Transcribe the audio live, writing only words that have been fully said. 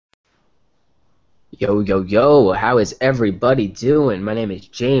Yo, yo, yo, how is everybody doing? My name is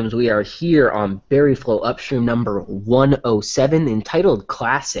James. We are here on Berry Flow Upstream number 107, entitled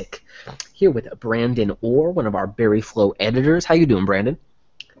Classic. Here with Brandon Orr, one of our Berry Flow editors. How you doing, Brandon?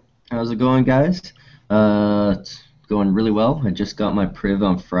 How's it going, guys? It's going really well. I just got my Priv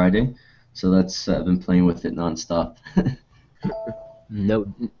on Friday, so that's I've been playing with it nonstop.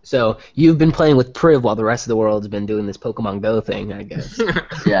 No, so you've been playing with Priv while the rest of the world's been doing this Pokemon Go thing, I guess.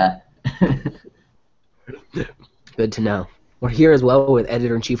 Yeah. Good to know. We're here as well with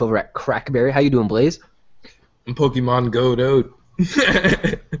editor-in-chief over at Crackberry. How you doing, Blaze? I'm Pokemon Go'd out.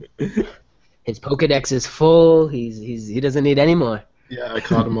 His Pokedex is full. He doesn't need any more. Yeah, I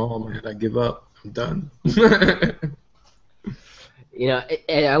caught them all, man. I give up. I'm done. You know,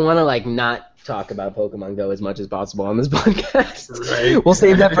 I want to not talk about Pokemon Go as much as possible on this podcast. Right. We'll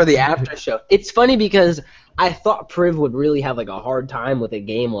save that for the after show. It's funny because I thought Priv would really have a hard time with a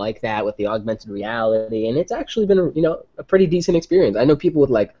game like that with the augmented reality, and it's actually been a pretty decent experience. I know people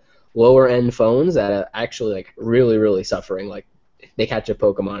with lower end phones that are actually really really suffering. Like they catch a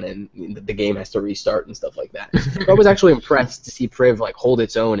Pokemon and the game has to restart and stuff like that. I was actually impressed to see Priv hold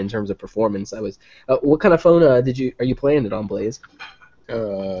its own in terms of performance. I was. What kind of phone are you playing it on, Blaze?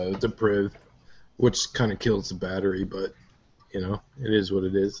 The Priv, which kind of kills the battery, but it is what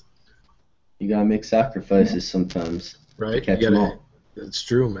it is. You gotta make sacrifices sometimes. Right? To catch them all. It's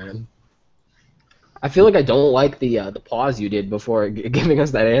true, man. I feel like I don't like the pause you did before giving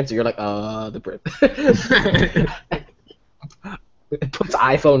us that answer. You're like, the Priv. It puts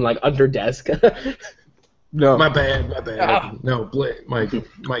iPhone under desk. No. My bad. Ah. No, my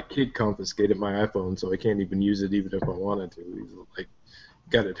kid confiscated my iPhone, so I can't even use it even if I wanted to. He's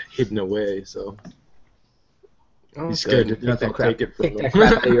got it hidden away, so he's scared to death I'll take it from Take him. that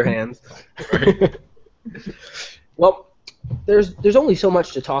crap out of your hands. Right. Well, there's only so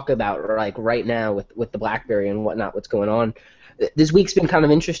much to talk about right now with the BlackBerry and whatnot, what's going on. This week's been kind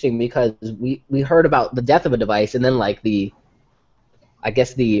of interesting because we heard about the death of a device and then I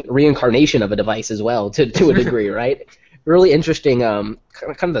guess the reincarnation of a device as well to a degree, right? Really interesting kind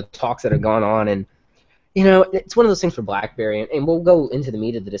of the talks that have gone on, and it's one of those things for BlackBerry, and we'll go into the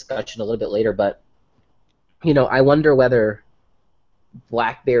meat of the discussion a little bit later, but I wonder whether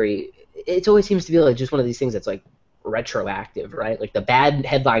BlackBerry, it always seems to be just one of these things that's retroactive, right? The bad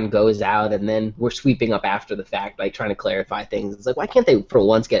headline goes out and then we're sweeping up after the fact, trying to clarify things. It's why can't they for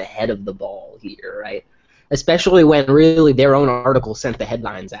once get ahead of the ball here, right? Especially when really their own article sent the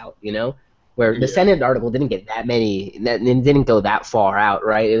headlines out, where the Senate article didn't get that many, it didn't go that far out,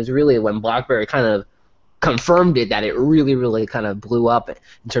 right? It was really when BlackBerry kind of confirmed it that it really, really kind of blew up in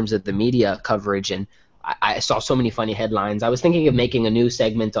terms of the media coverage, and I saw so many funny headlines. I was thinking of making a new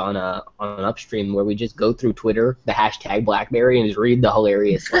segment on Upstream where we just go through Twitter, the hashtag BlackBerry, and just read the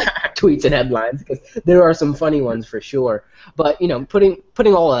hilarious tweets and headlines, because there are some funny ones for sure. But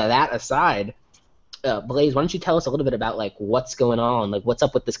putting all of that aside, Blaze, why don't you tell us a little bit about what's going on, what's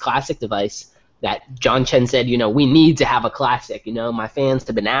up with this classic device that John Chen said, we need to have a classic. My fans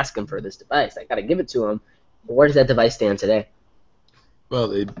have been asking for this device. I got to give it to them. Where does that device stand today? Well,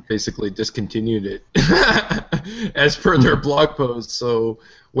 they basically discontinued it as per their blog post. So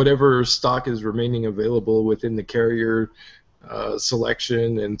whatever stock is remaining available within the carrier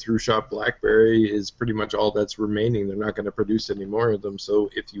selection and through Shop BlackBerry is pretty much all that's remaining. They're not going to produce any more of them. So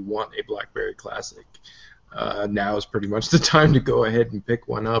if you want a BlackBerry Classic, now is pretty much the time to go ahead and pick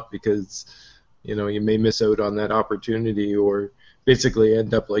one up, because you may miss out on that opportunity, or basically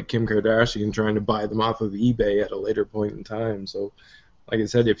end up like Kim Kardashian trying to buy them off of eBay at a later point in time. So like I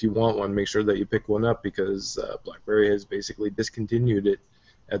said, if you want one, make sure that you pick one up, because BlackBerry has basically discontinued it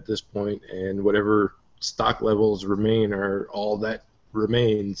at this point, and whatever stock levels remain are all that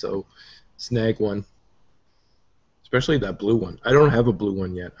remain. So snag one, especially that blue one. I don't have a blue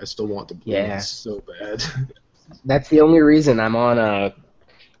one yet. I still want the blue one so bad. That's the only reason I'm on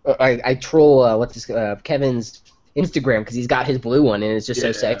I troll Kevin's Instagram, because he's got his blue one and it's just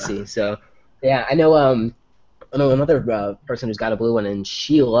so sexy. So yeah, I know another person who's got a blue one and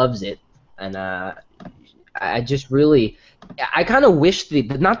she loves it, and I just really, I kind of wish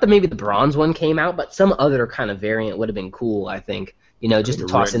not that maybe the bronze one came out, but some other kind of variant would have been cool, I think. Just to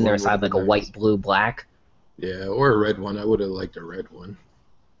toss in there aside a white, blue, black. Yeah, or a red one. I would have liked a red one.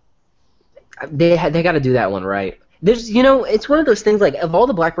 They got to do that one right. There's, it's one of those things, of all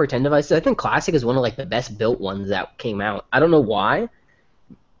the BlackBerry 10 devices, I think Classic is one of the best built ones that came out. I don't know why.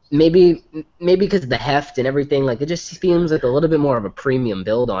 Maybe because of the heft and everything, it just seems like a little bit more of a premium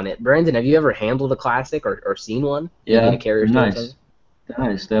build on it. Brandon, have you ever handled a Classic or seen one? Yeah, they're nice.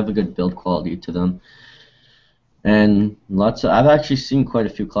 Nice. They have a good build quality to them. And I've actually seen quite a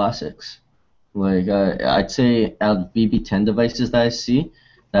few Classics. Like I'd say out of BB10 devices that I see,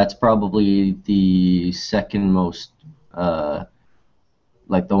 that's probably the second most,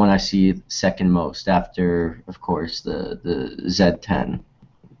 like the one I see second most after, of course, the Z10,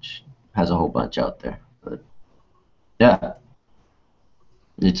 which has a whole bunch out there. But yeah,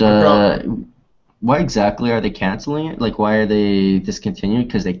 it's My problem. why exactly are they canceling it? Like, why are they discontinuing?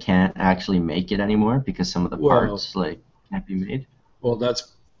 Because they can't actually make it anymore because some of the Well, parts like can't be made. well,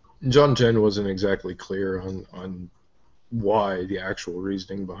 that's John Chen wasn't exactly clear on why the actual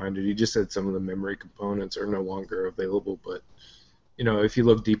reasoning behind it. He just said some of the memory components are no longer available, but if you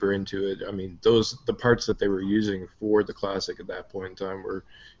look deeper into it, I mean, the parts that they were using for the Classic at that point in time were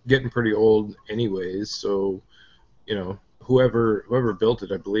getting pretty old anyways. So, whoever built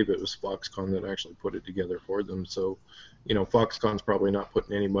it, I believe it was Foxconn that actually put it together for them. So, Foxconn's probably not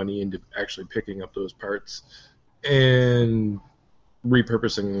putting any money into actually picking up those parts and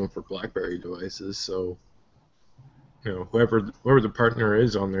repurposing them for BlackBerry devices. So, whoever the partner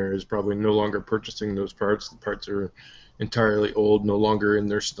is on there is probably no longer purchasing those parts. The parts are entirely old, no longer in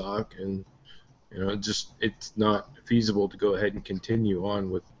their stock, and it's not feasible to go ahead and continue on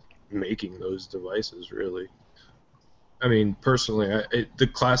with making those devices. Really, I mean, personally, the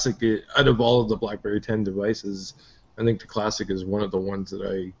Classic, out of all of the BlackBerry 10 devices, I think the Classic is one of the ones that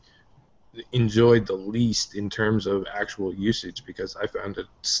I enjoyed the least in terms of actual usage because I found it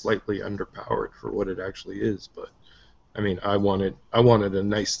slightly underpowered for what it actually is. But I mean, I wanted a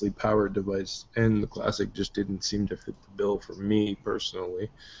nicely powered device, and the Classic just didn't seem to fit the bill for me personally.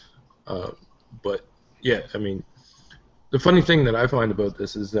 Uh, but yeah, I mean, the funny thing that I find about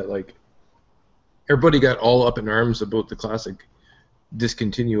this is that like everybody got all up in arms about the Classic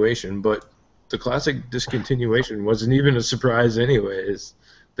discontinuation, but the Classic discontinuation wasn't even a surprise anyways.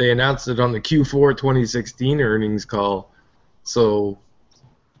 They announced it on the Q4 2016 earnings call, so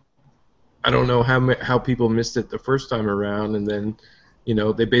I don't know how people missed it the first time around, and then,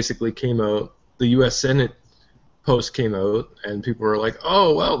 they basically came out. The U.S. Senate post came out, and people were like,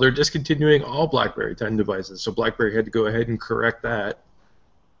 "Oh, well, they're discontinuing all BlackBerry 10 devices." So BlackBerry had to go ahead and correct that,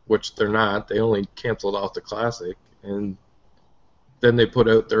 which they're not. They only canceled off the Classic, and then they put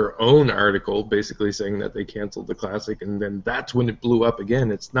out their own article basically saying that they canceled the Classic, and then that's when it blew up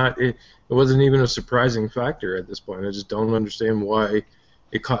again. It wasn't even a surprising factor at this point. I just don't understand why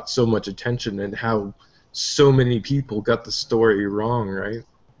it caught so much attention and how so many people got the story wrong, right?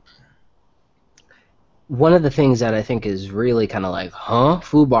 One of the things that I think is really kind of like,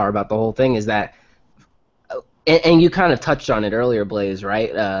 foobar about the whole thing is that, and you kind of touched on it earlier, Blaze,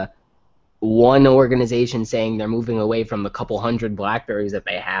 right? One organization saying they're moving away from the couple hundred Blackberries that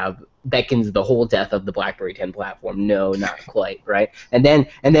they have beckons the whole death of the BlackBerry 10 platform. No, not quite, right? And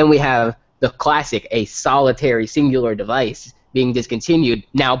then we have the Classic, a solitary singular device being discontinued.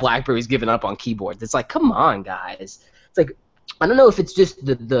 Now BlackBerry's given up on keyboards. It's like, come on, guys. It's like, I don't know if it's just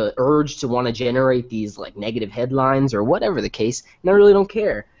the urge to want to generate these like negative headlines or whatever the case, and I really don't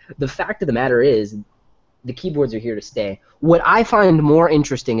care. The fact of the matter is the keyboards are here to stay. What I find more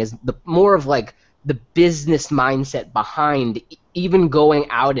interesting is the more of like the business mindset behind even going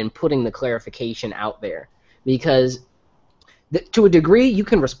out and putting the clarification out there, because to a degree you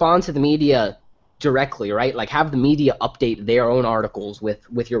can respond to the media directly, right? Like have the media update their own articles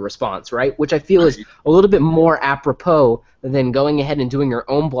with your response, right? Which I feel is Right. a little bit more apropos than going ahead and doing your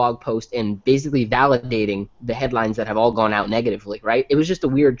own blog post and basically validating the headlines that have all gone out negatively, right? It was just a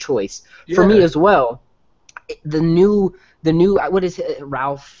weird choice for me Yeah. as well. The new what is it,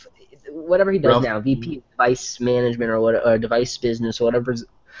 Ralph, whatever he does Ralph. now, VP device management or what, or device business or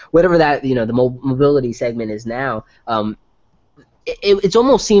whatever that the mobility segment is now. It's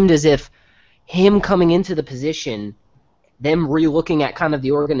almost seemed as if him coming into the position, them re-looking at kind of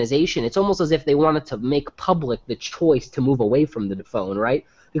the organization, it's almost as if they wanted to make public the choice to move away from the phone, right?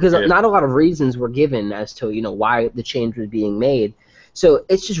 Because Yeah. not a lot of reasons were given as to why the change was being made. So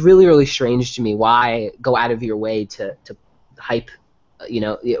it's just really, really strange to me why go out of your way to hype,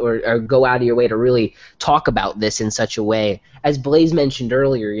 or go out of your way to really talk about this in such a way. As Blaze mentioned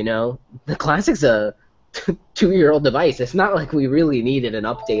earlier, the Classic's a 2-year-old device. It's not like we really needed an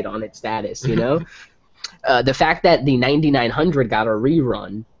update on its status, the fact that the 9900 got a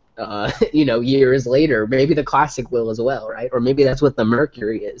rerun, years later, maybe the Classic will as well, right? Or maybe that's what the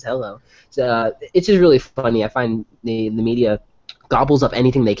Mercury is. Hello. So it's just really funny. I find the media gobbles up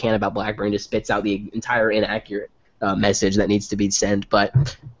anything they can about BlackBerry and just spits out the entire inaccurate message that needs to be sent. But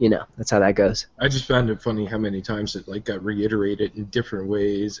that's how that goes. I just found it funny how many times it like got reiterated in different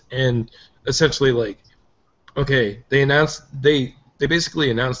ways, and essentially like, okay, they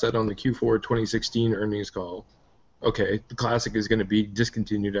basically announced that on the Q4 2016 earnings call, okay, the Classic is going to be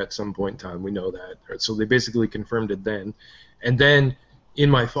discontinued at some point in time. We know that. Right? So they basically confirmed it then. And then in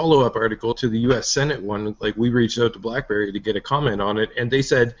my follow-up article to the U.S. Senate one, like we reached out to BlackBerry to get a comment on it, and they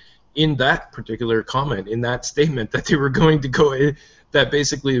said in that particular comment, in that statement, that they were going to go, that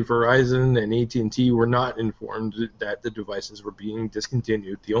basically Verizon and AT&T were not informed that the devices were being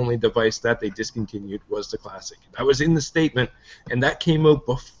discontinued. The only device that they discontinued was the Classic. That was in the statement, and that came out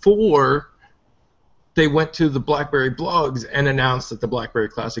before they went to the BlackBerry blogs and announced that the BlackBerry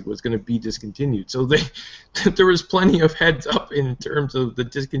Classic was going to be discontinued. So there was plenty of heads up in terms of the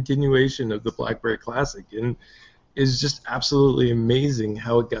discontinuation of the BlackBerry Classic, and it's just absolutely amazing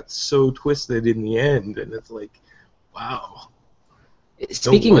how it got so twisted in the end. And it's like, wow.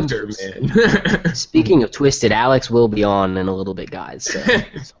 Speaking no wonder, man. Speaking of twisted, Alex will be on in a little bit, guys. So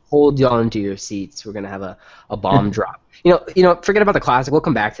hold on to your seats. We're gonna have a bomb drop. You know, forget about the Classic. We'll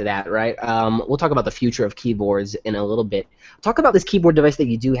come back to that, right? We'll talk about the future of keyboards in a little bit. Talk about this keyboard device that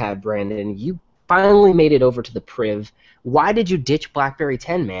you do have, Brandon. You finally made it over to the Priv. Why did you ditch BlackBerry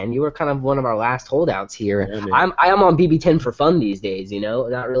 10, man? You were kind of one of our last holdouts here. Yeah, I am on BB10 for fun these days, you know,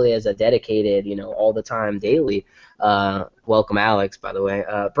 not really as a dedicated, you know, all the time, daily. Welcome, Alex, by the way.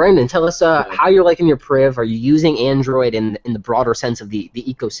 Brandon, tell us how you're liking your Priv. Are you using Android in the broader sense of the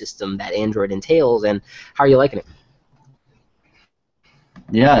ecosystem that Android entails, and how are you liking it?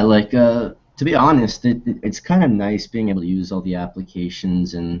 Yeah, like, to be honest, it's kind of nice being able to use all the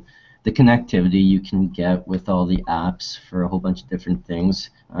applications and the connectivity you can get with all the apps for a whole bunch of different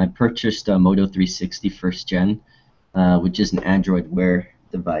things. I purchased a Moto 360 first gen, which is an Android Wear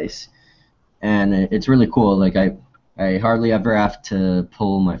device, and it's really cool. Like I hardly ever have to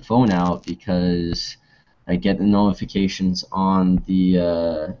pull my phone out because I get the notifications on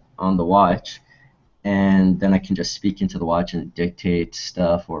the watch, and then I can just speak into the watch and dictate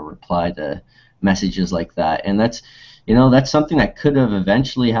stuff or reply to messages like that. And that's, you know, that's something that could have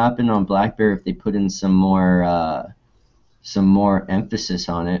eventually happened on BlackBerry if they put in some more emphasis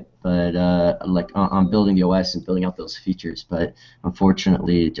on it, but like on building the OS and building out those features. But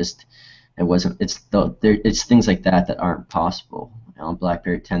unfortunately, it wasn't. It's things like that aren't possible on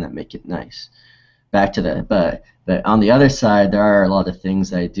BlackBerry 10 that make it nice. Back to that, but on the other side, there are a lot of things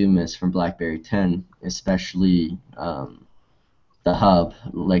that I do miss from BlackBerry 10, especially the hub.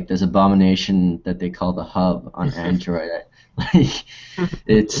 Like, there's abomination that they call the hub on Android. Like,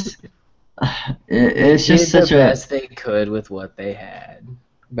 it's just such the best they could with what they had.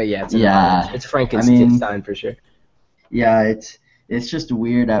 But yeah, it's Frankenstein for sure. Yeah, it's just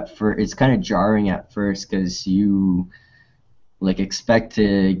weird at first. It's kind of jarring at first because you like expect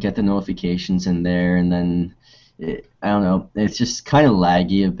to get the notifications in there, and then I don't know, it's just kind of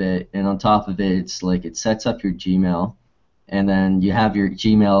laggy a bit. And on top of it, it's like it sets up your Gmail, and then you have your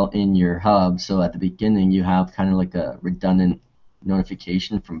Gmail in your hub. So at the beginning, you have kind of like a redundant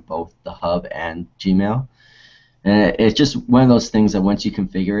notification from both the hub and Gmail. And it's just one of those things that once you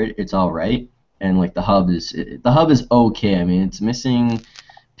configure it, it's all right. And like the hub is okay. I mean, it's missing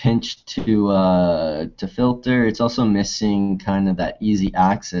pinch to filter. It's also missing kind of that easy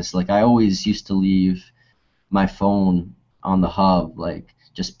access. Like, I always used to leave my phone on the hub, like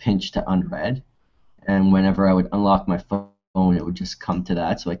just pinch to unread, and whenever I would unlock my phone, it would just come to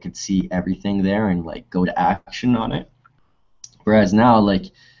that, so I could see everything there and like go to action on it. Whereas now, like,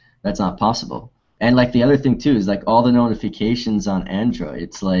 that's not possible. And like the other thing too is like all the notifications on Android.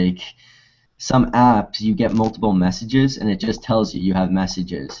 It's like some apps you get multiple messages and it just tells you have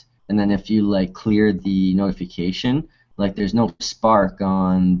messages, and then if you like clear the notification, like there's no spark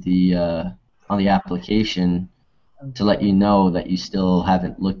on the application to let you know that you still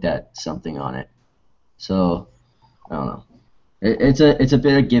haven't looked at something on it. So I don't know. It's a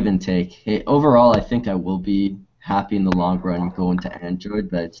bit of give and take. Hey, overall, I think I will be happy in the long run going to Android,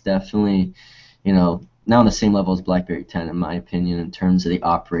 but it's definitely, you know, now on the same level as BlackBerry 10 in my opinion in terms of the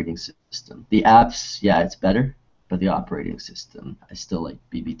operating system. The apps, yeah, it's better, but the operating system, I still like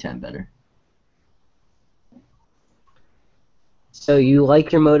BB10 better. So you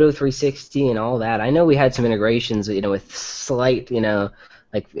like your Moto 360 and all that. I know we had some integrations, you know, with slight, you know,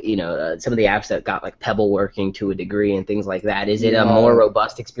 like, you know, some of the apps that got like Pebble working to a degree and things like that. Is it a more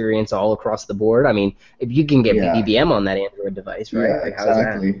robust experience all across the board? I mean, if you can get BBM on that Android device, right? Yeah, like,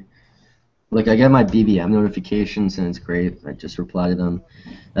 exactly. Like, I get my BBM notifications and it's great. I just reply to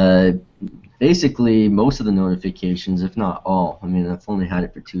them. Basically, most of the notifications, if not all, I mean, I've only had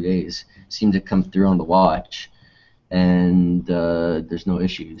it for 2 days, seem to come through on the watch, and there's no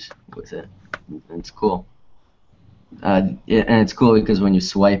issues with it. It's cool. And it's cool because when you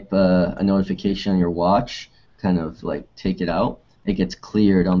swipe a notification on your watch, kind of like take it out, it gets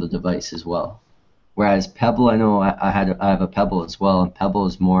cleared on the device as well. Whereas Pebble, I know I have a Pebble as well, and Pebble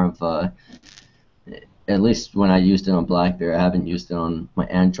is more of a, at least when I used it on BlackBerry, I haven't used it on my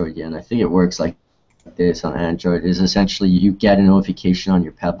Android yet. And I think it works like this on Android. Is essentially you get a notification on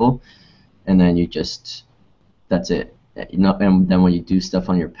your Pebble, and then that's it. And then when you do stuff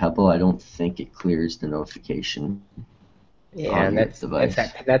on your Pebble, I don't think it clears the notification. Yeah, and that's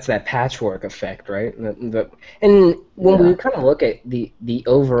that patchwork effect, right? And when we kind of look at the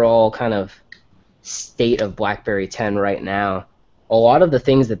overall kind of state of BlackBerry 10 right now, a lot of the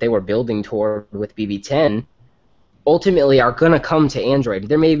things that they were building toward with BB10 ultimately are going to come to Android.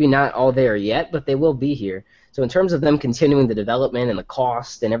 They're maybe not all there yet, but they will be here. So in terms of them continuing the development and the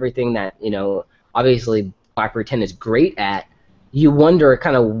cost and everything that, obviously BlackBerry 10 is great at, you wonder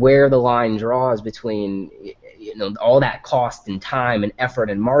kind of where the line draws between all that cost and time and effort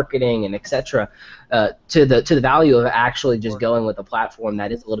and marketing and etc. To the value of actually just going with a platform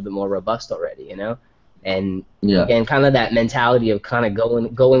that is a little bit more robust already, and kind of that mentality of kind of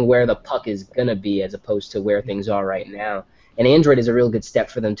going where the puck is gonna be as opposed to where things are right now. And Android is a real good step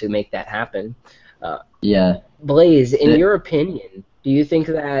for them to make that happen. Blaze, in your opinion, do you think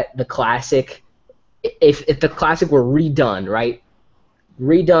that the Classic, if the Classic were redone, right?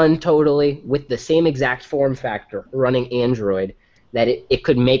 Redone totally with the same exact form factor running Android, that it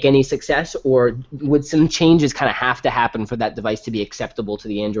could make any success, or would some changes kind of have to happen for that device to be acceptable to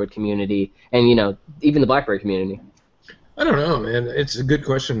the Android community and even the BlackBerry community? I don't know, man. It's a good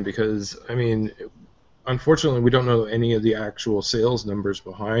question because unfortunately we don't know any of the actual sales numbers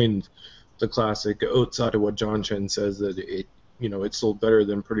behind the Classic outside of what John Chen says that it sold better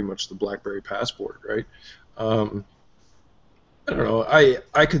than pretty much the BlackBerry Passport, right? I don't know.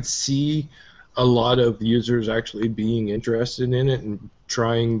 I could see a lot of users actually being interested in it and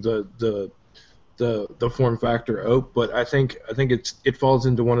trying the form factor out, but I think it falls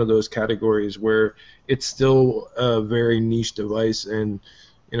into one of those categories where it's still a very niche device, and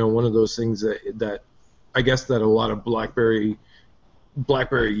one of those things that I guess that a lot of BlackBerry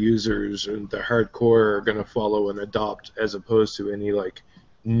users and the hardcore are going to follow and adopt, as opposed to any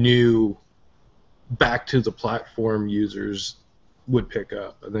new back to the platform users would pick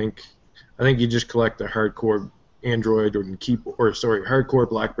up. I think you just collect the hardcore Android hardcore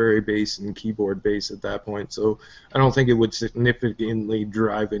BlackBerry base and keyboard base at that point. So I don't think it would significantly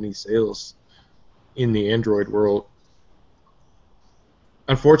drive any sales in the Android world.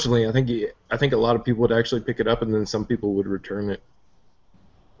 Unfortunately, I think a lot of people would actually pick it up, and then some people would return it.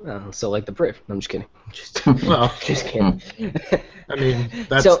 So like the Priv. I'm just kidding. Just kidding. I mean,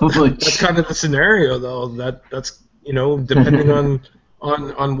 that's kind of the scenario, though. That's depending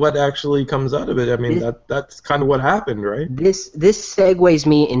on what actually comes out of it. I mean, that's kind of what happened, right? This segues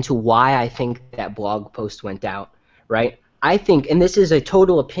me into why I think that blog post went out, right? I think, and this is a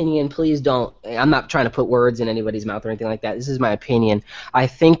total opinion, please don't, I'm not trying to put words in anybody's mouth or anything like that. This is my opinion. I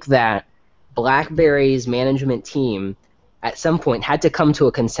think that BlackBerry's management team at some point had to come to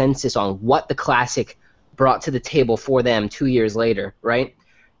a consensus on what the Classic brought to the table for them 2 years later, right?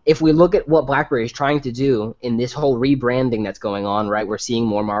 If we look at what BlackBerry is trying to do in this whole rebranding that's going on, right, we're seeing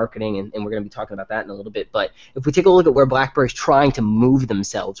more marketing, and we're going to be talking about that in a little bit. But if we take a look at where BlackBerry is trying to move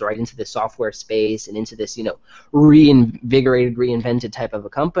themselves, right, into the software space and into this, reinvigorated, reinvented type of a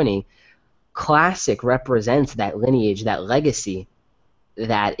company, Classic represents that lineage, that legacy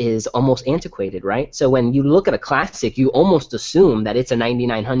that is almost antiquated, right? So when you look at a Classic, you almost assume that it's a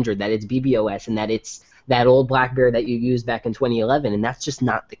 9900, that it's BBOS, and that it's that old BlackBerry that you used back in 2011, and that's just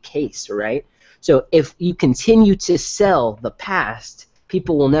not the case, right? So if you continue to sell the past,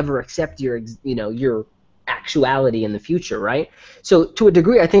 people will never accept your actuality in the future, right? So to a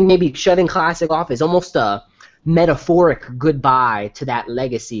degree, I think maybe shutting Classic off is almost a metaphoric goodbye to that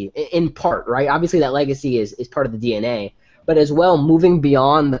legacy, in part, right? Obviously that legacy is part of the DNA, but as well, moving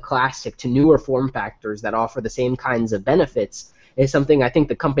beyond the Classic to newer form factors that offer the same kinds of benefits is something I think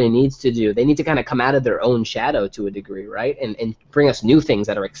the company needs to do. They need to kind of come out of their own shadow to a degree, right? And bring us new things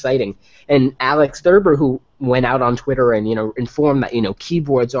that are exciting. And Alex Thurber, who went out on Twitter and informed that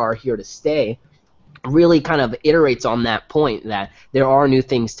keyboards are here to stay, really kind of iterates on that point that there are new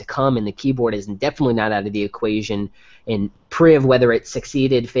things to come, and the keyboard is definitely not out of the equation. And Priv, whether it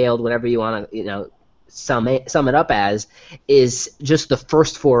succeeded, failed, whatever you want to sum it up as, is just the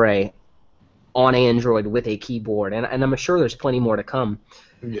first foray on Android with a keyboard, and I'm sure there's plenty more to come.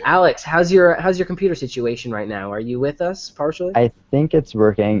 Yeah. Alex, how's your computer situation right now? Are you with us partially? I think it's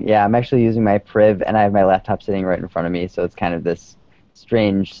working. Yeah, I'm actually using my Priv, and I have my laptop sitting right in front of me, so it's kind of this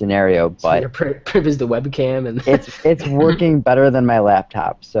strange scenario. But so your Priv is the webcam, and it's working better than my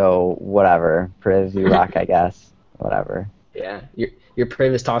laptop. So whatever, Priv, you rock, I guess. Whatever. Yeah, your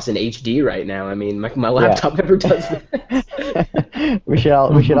Priv is tossing HD right now. I mean, my laptop never does that. we should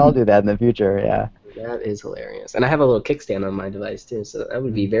all do that in the future. Yeah. That is hilarious. And I have a little kickstand on my device too, so that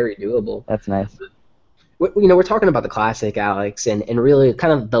would be very doable. That's nice. We're talking about the classic, Alex, and really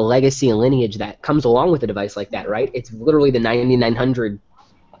kind of the legacy and lineage that comes along with a device like that, right? It's literally the 9900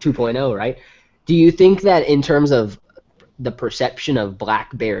 2.0, right? Do you think that in terms of the perception of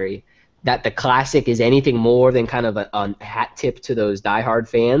BlackBerry, that the classic is anything more than kind of a hat tip to those diehard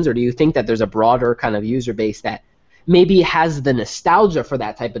fans, or do you think that there's a broader kind of user base that maybe has the nostalgia for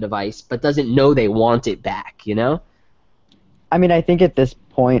that type of device but doesn't know they want it back, you know? I mean, I think at this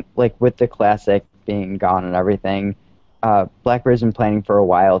point, like with the classic being gone and everything, BlackBerry's been planning for a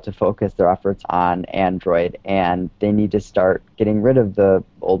while to focus their efforts on Android, and they need to start getting rid of the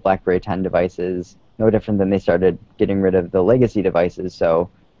old BlackBerry 10 devices, no different than they started getting rid of the legacy devices.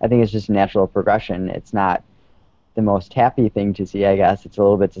 So I think it's just natural progression. It's not the most happy thing to see, I guess. It's a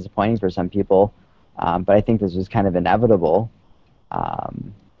little bit disappointing for some people, but I think this was kind of inevitable. I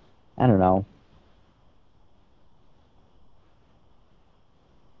don't know.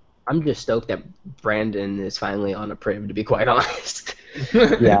 I'm just stoked that Brandon is finally on a Priv, to be quite honest.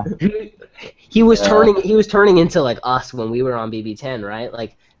 Yeah. He was turning into like us when we were on BB10, right?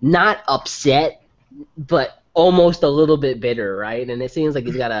 Like not upset, but almost a little bit bitter, right? And it seems like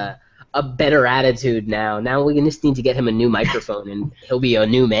he's got a better attitude now. Now we just need to get him a new microphone, and he'll be a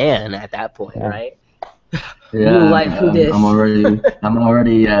new man at that point, right? Yeah, New life, who dis? I'm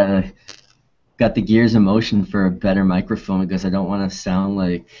already got the gears in motion for a better microphone because I don't want to sound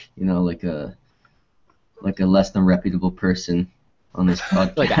like like a less than reputable person on this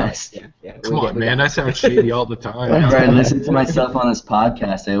podcast. Like Alex, yeah. Come on, man. I sound shady all the time. Whenever I listen to myself on this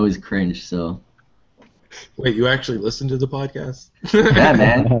podcast, I always cringe. So. Wait, you actually listen to the podcast? Yeah,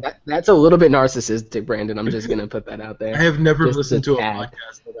 man. That's a little bit narcissistic, Brandon. I'm just gonna put that out there. I have never Just listened to a tad.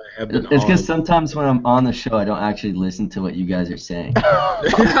 podcast that I have been It's on. because sometimes when I'm on the show, I don't actually listen to what you guys are saying,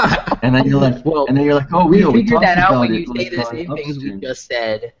 and then you're like, oh, We we figured that out about when it, you like, say the on same things we Upstream. just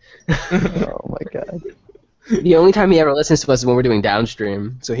said. Oh my god. The only time he ever listens to us is when we're doing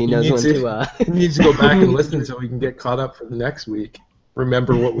downstream, so he knows when needs to. He needs to go back and listen so he can get caught up for the next week.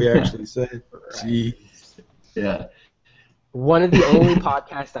 Remember what we actually said. Gee. Yeah. One of the only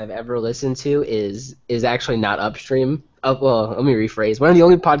podcasts I've ever listened to is actually not Upstream. Well, let me rephrase. One of the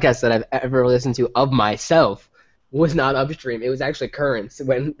only podcasts that I've ever listened to of myself was not Upstream. It was actually Currents,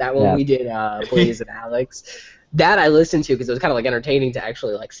 when we did Blaze and Alex. That I listened to because it was kind of like entertaining to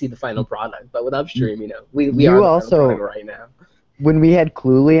actually like see the final product. But with Upstream, we You are the also- final product right now. When we had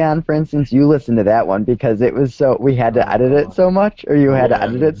Cluely on, for instance, you listened to that one because it was we had to edit it so much, or you had to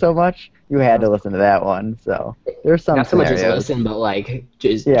edit it so much, you had to listen to that one. So there's some Not so much as scenarios. listen, but like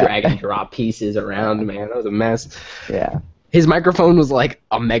just Yeah. drag and drop pieces around, man. That was a mess. Yeah. His microphone was like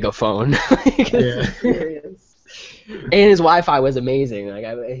a megaphone. Like, Yeah. serious. And his Wi-Fi was amazing. Like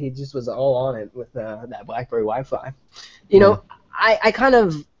he just was all on it with that BlackBerry Wi-Fi. You know, I kind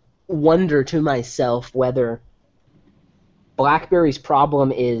of wonder to myself whether BlackBerry's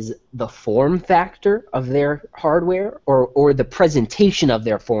problem is the form factor of their hardware or the presentation of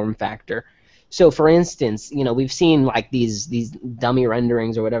their form factor. So, for instance, we've seen like these dummy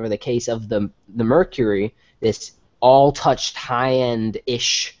renderings or whatever the case of the Mercury, this all-touched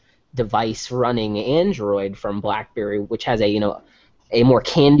high-end-ish device running Android from BlackBerry, which has a more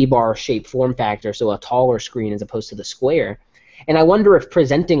candy bar shaped form factor, so a taller screen as opposed to the square. And I wonder if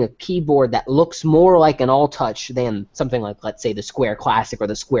presenting a keyboard that looks more like an all-touch than something like, let's say, the Square Classic or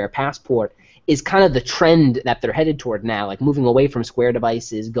the Square Passport is kind of the trend that they're headed toward now, like moving away from Square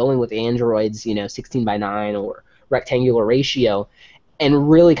devices, going with Android's 16:9 or rectangular ratio, and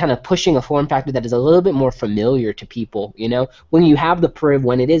really kind of pushing a form factor that is a little bit more familiar to people. When you have the Priv,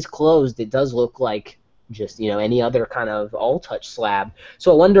 when it is closed, it does look like just any other kind of all-touch slab.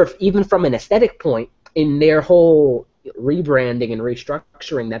 So I wonder if even from an aesthetic point, in their whole rebranding and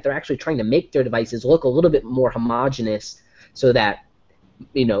restructuring, that they're actually trying to make their devices look a little bit more homogeneous, so that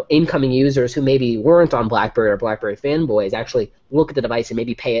incoming users who maybe weren't on BlackBerry or BlackBerry fanboys actually look at the device and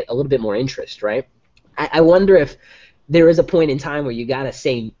maybe pay it a little bit more interest, right? I wonder if there is a point in time where you gotta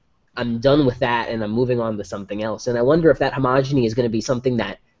say, I'm done with that and I'm moving on to something else. And I wonder if that homogeny is going to be something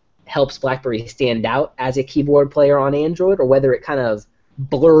that helps BlackBerry stand out as a keyboard player on Android, or whether it kind of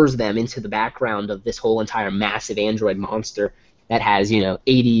blurs them into the background of this whole entire massive Android monster that has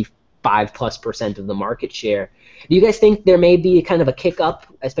 85+% of the market share. Do you guys think there may be kind of a kick up,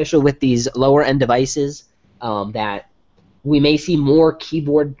 especially with these lower end devices, that we may see more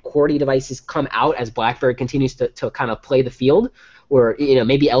keyboard QWERTY devices come out as BlackBerry continues to kind of play the field? or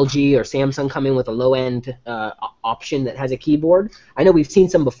maybe LG or Samsung coming with a low-end option that has a keyboard. I know we've seen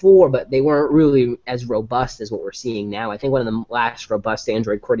some before, but they weren't really as robust as what we're seeing now. I think one of the last robust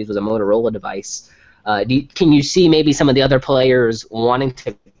Android QWERTYs was a Motorola device. Can you see maybe some of the other players wanting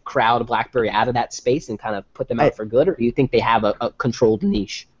to crowd BlackBerry out of that space and kind of put them out for good, or do you think they have a controlled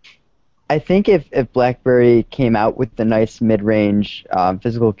niche? I think if BlackBerry came out with the nice mid-range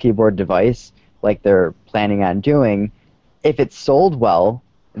physical keyboard device like they're planning on doing, if it sold well,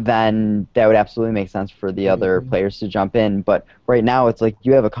 then that would absolutely make sense for the other players to jump in. But right now it's like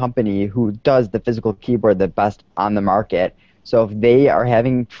you have a company who does the physical keyboard the best on the market. So if they are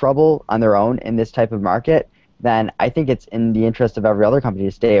having trouble on their own in this type of market, then I think it's in the interest of every other company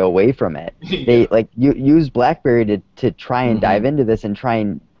to stay away from it. They use BlackBerry to try and dive into this and try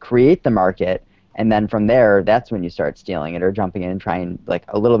and create the market, and then from there, that's when you start stealing it or jumping in and trying like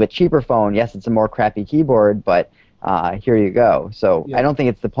a little bit cheaper phone. Yes, it's a more crappy keyboard, but here you go. So I don't think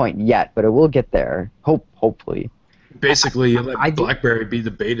it's the point yet, but it will get there. Hopefully. Basically, you let BlackBerry be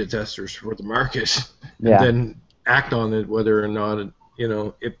the beta testers for the market, and then act on it whether or not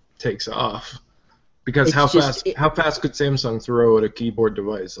it takes off. Because how fast could Samsung throw out a keyboard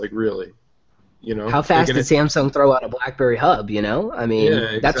device? Like really, How fast did Samsung throw out a BlackBerry Hub? I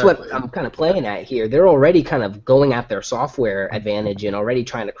mean, that's what I'm kind of playing at here. They're already kind of going at their software advantage and already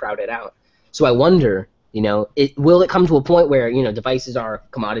trying to crowd it out. So I wonder, will it come to a point where devices are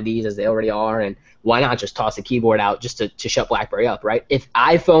commodities as they already are, and why not just toss a keyboard out just to shut BlackBerry up, right? If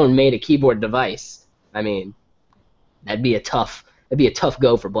iPhone made a keyboard device, I mean, that'd be a tough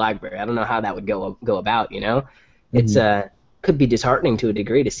go for BlackBerry. I don't know how that would go about. It's could be disheartening to a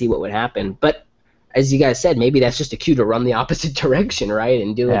degree to see what would happen. But as you guys said, maybe that's just a cue to run the opposite direction, right,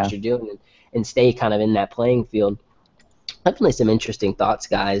 and do what you're doing and stay kind of in that playing field. Definitely some interesting thoughts,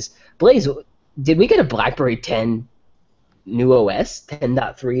 guys. Blaze, did we get a BlackBerry 10 new OS,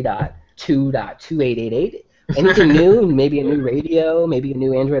 10.3.2.2888? Anything new? Maybe a new radio? Maybe a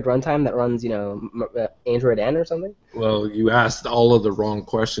new Android runtime that runs, Android N or something? Well, you asked all of the wrong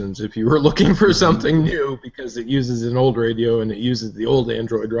questions if you were looking for something new, because it uses an old radio and it uses the old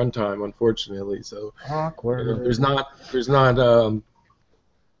Android runtime, unfortunately. So awkward. There's not a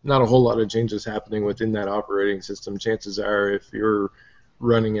whole lot of changes happening within that operating system. Chances are, if you're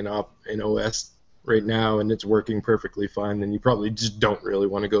running an OS right now and it's working perfectly fine, then you probably just don't really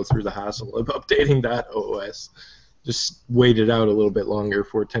want to go through the hassle of updating that OS. Just wait it out a little bit longer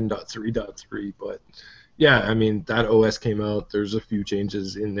for 10.3.3. But yeah, I mean, that OS came out. There's a few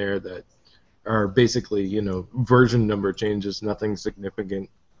changes in there that are basically, version number changes, nothing significant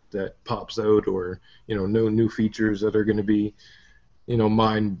that pops out, or, no new features that are going to be,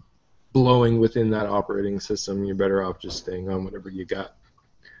 mind blowing within that operating system. You're better off just staying on whatever you got.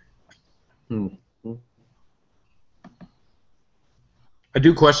 I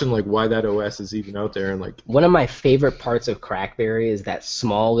do question why that OS is even out there, and one of my favorite parts of Crackberry is that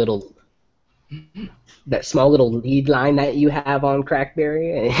small little lead line that you have on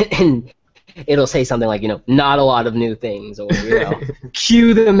Crackberry, and it'll say something like not a lot of new things, or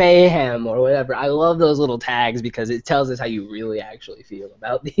cue the mayhem or whatever. I love those little tags because it tells us how you really actually feel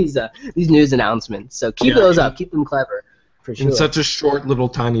about these news announcements. So keep those up, keep them clever. For sure. In such a short little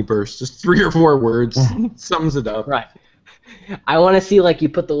tiny burst, just 3 or 4 words, sums it up. Right. I want to see you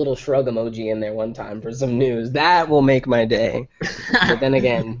put the little shrug emoji in there one time for some news. That will make my day. But then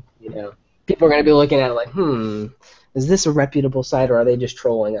again, people are going to be looking at it is this a reputable site, or are they just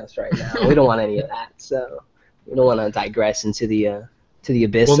trolling us right now? We don't want any of that. So we don't want to digress into the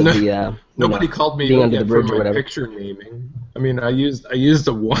abyss of the nobody called me being under the bridge for or my whatever. picture naming. I mean, I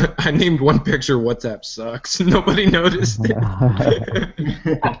named one picture WhatsApp sucks. Nobody noticed it.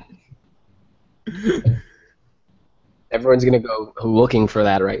 Everyone's gonna go looking for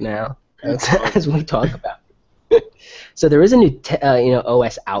that right now as we talk about it. So there is a new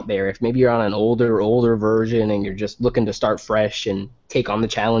OS out there. If maybe you're on an older version and you're just looking to start fresh and take on the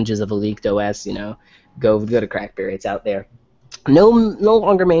challenges of a leaked OS, go to Crackberry. It's out there. No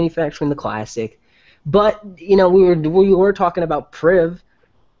longer manufacturing the Classic, but we were talking about Priv,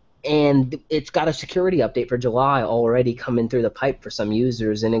 and it's got a security update for July already coming through the pipe for some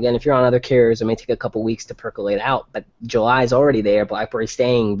users. And again, if you're on other carriers, it may take a couple weeks to percolate out, but July is already there. BlackBerry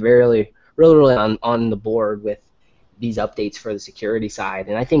staying really on the board with these updates for the security side.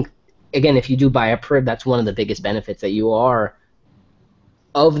 And I think, again, if you do buy a Priv, that's one of the biggest benefits, that you are,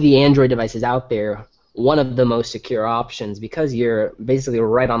 of the Android devices out there, one of the most secure options, because you're basically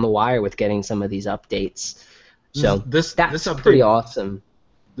right on the wire with getting some of these updates. So that's pretty awesome.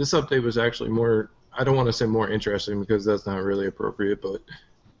 This update was actually more, I don't want to say more interesting because that's not really appropriate, but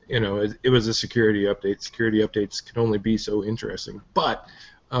it was a security update. Security updates can only be so interesting. But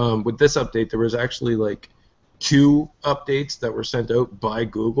with this update, there was actually like 2 updates that were sent out by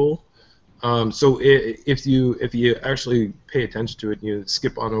Google. So if you actually pay attention to it, and you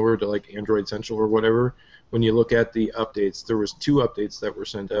skip on over to like Android Central or whatever, when you look at the updates, there was 2 updates that were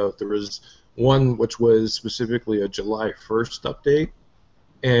sent out. There was one which was specifically a July 1st update,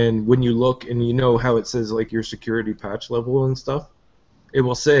 and when you look and you know how it says like your security patch level and stuff, it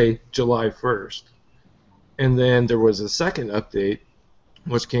will say July 1st. And then there was a second update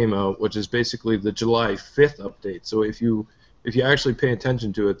which came out, which is basically the July 5th update. So if you actually pay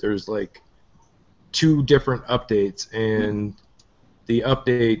attention to it, there's like 2 different updates, and the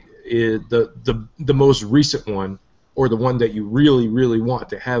update is the most recent one, or the one that you really, really want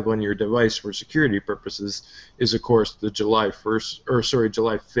to have on your device for security purposes, is of course the July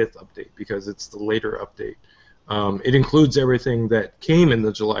 5th update, because it's the later update. It includes everything that came in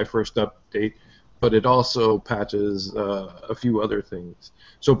the July 1st update, but it also patches a few other things.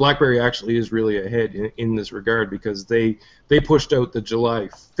 So BlackBerry actually is really ahead in this regard, because they pushed out the July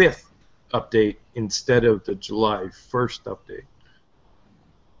 5th update instead of the July 1st update.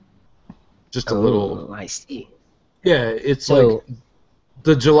 Just a little. I see. Yeah, it's like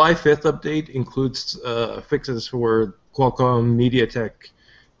the July 5th update includes fixes for Qualcomm, MediaTek,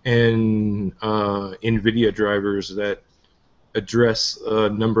 and NVIDIA drivers that address a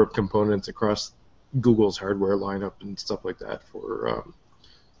number of components across Google's hardware lineup and stuff like that for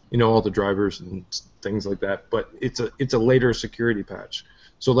all the drivers and things like that. But it's a later security patch.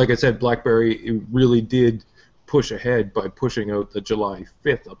 So like I said, BlackBerry really did push ahead by pushing out the July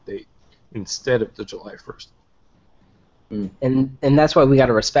 5th update instead of the July 1st. And that's why we got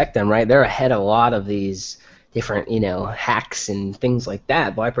to respect them, right? They're ahead of a lot of these different, hacks and things like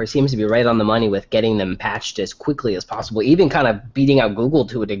that. BlackBerry seems to be right on the money with getting them patched as quickly as possible, even kind of beating out Google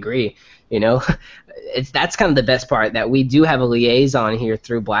to a degree, That's kind of the best part, that we do have a liaison here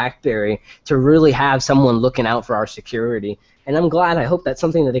through BlackBerry to really have someone looking out for our security. And I'm glad. I hope that's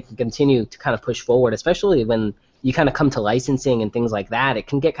something that they can continue to kind of push forward, especially when you kind of come to licensing and things like that. It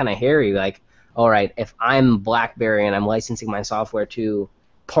can get kind of hairy, like, all right, if I'm BlackBerry and I'm licensing my software to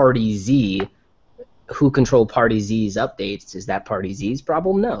Party Z, who controlled Party Z's updates? Is that Party Z's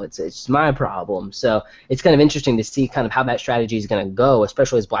problem? No, it's my problem. So it's kind of interesting to see kind of how that strategy is going to go,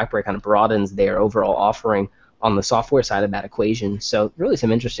 especially as BlackBerry kind of broadens their overall offering on the software side of that equation. So really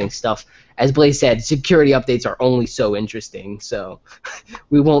some interesting stuff. As Blaze said, security updates are only so interesting, so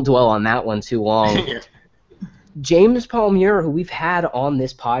we won't dwell on that one too long. Yeah. James Palmier, who we've had on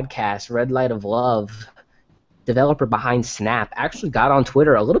this podcast, Red Light of Love, developer behind Snap, actually got on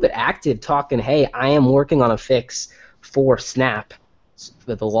Twitter a little bit active talking, hey, I am working on a fix for Snap,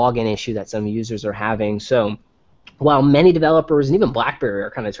 for the login issue that some users are having. So while many developers and even BlackBerry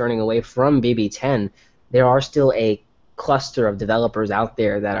are kind of turning away from BB10, there are still a cluster of developers out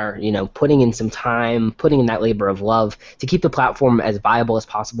there that are, putting in some time, putting in that labor of love to keep the platform as viable as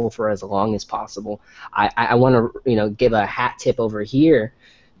possible for as long as possible. I want to, give a hat tip over here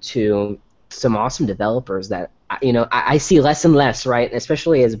to some awesome developers that, I see less and less, right?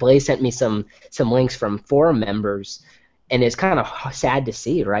 Especially as Blaze sent me some links from forum members, and it's kind of sad to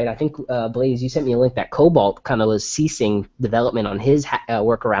see, right? I think, Blaze, you sent me a link that Cobalt kind of was ceasing development on his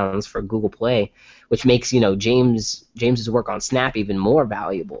workarounds for Google Play, which makes, James's work on Snap even more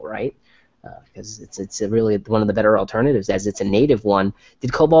valuable, right? Because it's really one of the better alternatives, as it's a native one.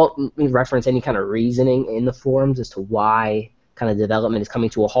 Did Cobalt reference any kind of reasoning in the forums as to why kind of development is coming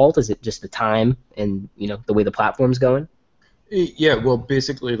to a halt? Is it just the time and the way the platform's going? Yeah, well,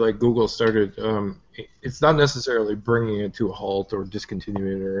 basically, like Google started, it's not necessarily bringing it to a halt or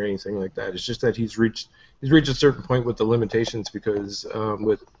discontinuing it or anything like that. It's just that he's reached a certain point with the limitations, because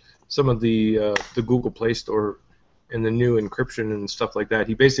with some of the Google Play Store and the new encryption and stuff like that,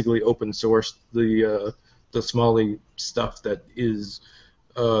 he basically open sourced the Smalley stuff that is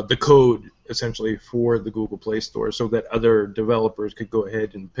the code essentially for the Google Play Store, so that other developers could go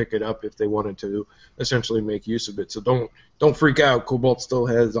ahead and pick it up if they wanted to essentially make use of it. So don't freak out. Cobalt still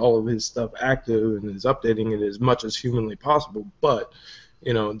has all of his stuff active and is updating it as much as humanly possible, but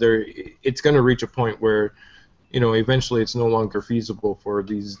it's going to reach a point where eventually it's no longer feasible for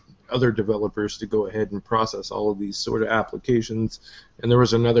these other developers to go ahead and process all of these sort of applications. And there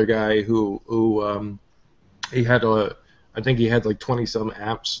was another guy who he had I think he had like 20 some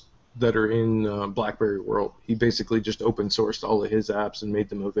apps that are in BlackBerry World. He basically just open sourced all of his apps and made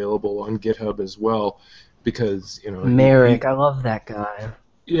them available on GitHub as well, because Merrick, I love that guy.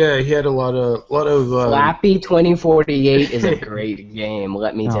 Yeah, he had a lot of Flappy 2048 is a great game,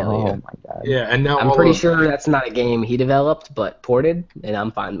 let me tell Oh you. my god. yeah, and now I'm all pretty of sure that's not a game he developed, but ported, and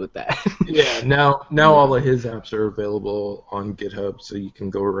I'm fine with that. yeah now all of his apps are available on GitHub, so you can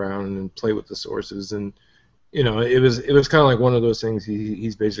go around and play with the sources. And it was kind of like one of those things.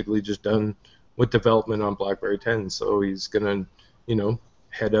 He's basically just done with development on BlackBerry 10, so he's gonna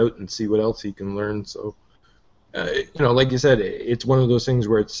head out and see what else he can learn. So. Like you said, it's one of those things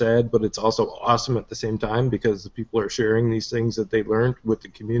where it's sad, but it's also awesome at the same time because the people are sharing these things that they learned with the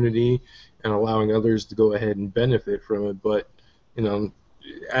community and allowing others to go ahead and benefit from it. But, you know,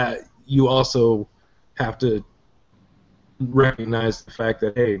 you also have to recognize the fact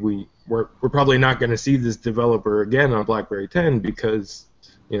that, hey, we're probably not going to see this developer again on BlackBerry 10 because,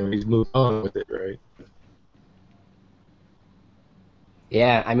 he's moved on with it, right?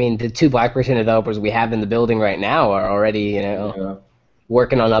 Yeah, I mean, the two BlackBerry 10 developers we have in the building right now are already, Yeah.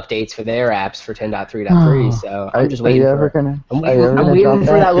 working on updates for their apps for 10.3.3. So I'm just Are you waiting ever for. gonna? I'm Are you waiting. ever I'm gonna drop waiting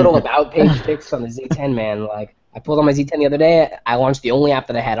for that little that? about page fix on the Z10, man. Like I pulled on my Z10 the other day. I launched the only app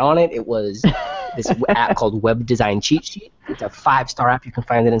that I had on it. It was this app called Web Design Cheat Sheet. It's a 5-star app. You can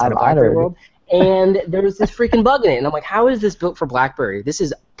find it inside I'm of BlackBerry honored. World. And there was this freaking bug in it, and I'm like, how is this built for BlackBerry? This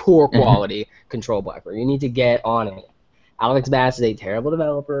is poor quality control BlackBerry. You need to get on it. Alex Bass is a terrible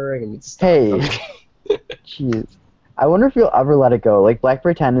developer. He needs to stop. Hey. Jeez. I wonder if you'll ever let it go. Like,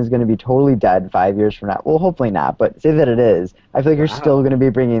 BlackBerry 10 is going to be totally dead 5 years from now. Well, hopefully not, but say that it is. I feel like you're still Wow. going to be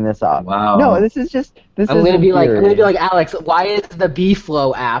bringing this up. Wow. No, this is I'm gonna be like infuriating. Alex. Why is the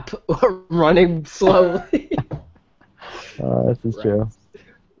BFlow app running slowly? This is Right. true.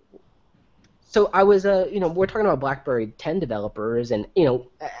 So I was, we're talking about BlackBerry 10 developers, and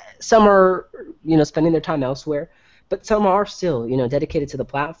some are, spending their time elsewhere, but some are still, dedicated to the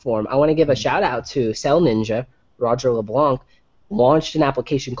platform. I want to give a shout out to Cell Ninja. Roger LeBlanc launched an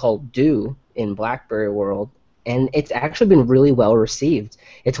application called Do in BlackBerry World, and it's actually been really well received.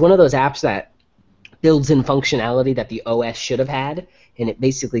 It's one of those apps that builds in functionality that the OS should have had, and it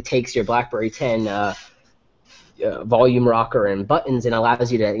basically takes your BlackBerry 10 volume rocker and buttons and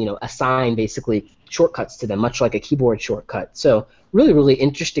allows you to assign basically shortcuts to them, much like a keyboard shortcut. So really, really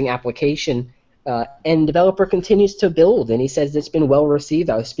interesting application. And developer continues to build, and he says it's been well received.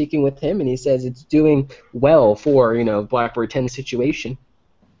 I was speaking with him, and he says it's doing well for BlackBerry 10 situation.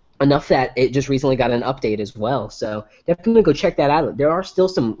 Enough that it just recently got an update as well. So definitely go check that out. There are still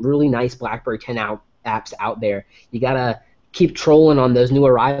some really nice BlackBerry 10 apps out there. You gotta keep trolling on those new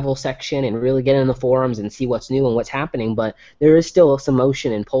arrival section and really get in the forums and see what's new and what's happening. But there is still some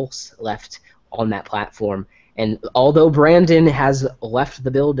motion and pulse left on that platform. And although Brandon has left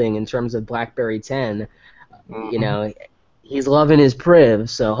the building in terms of BlackBerry 10, he's loving his priv.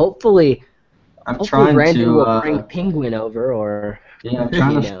 So hopefully trying Brandon to will bring Penguin over, or I'm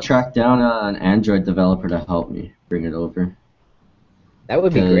trying to track down an Android developer to help me bring it over. that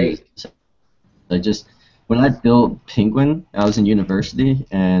would be great. When I built Penguin, I was in university,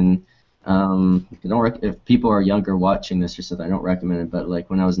 and if people are younger watching this or something, I don't recommend it. But like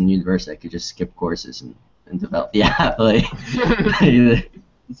when I was in university, I could just skip courses and develop the app. Like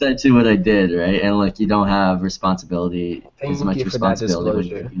essentially what I did, right? And like you don't have responsibility as much responsibility when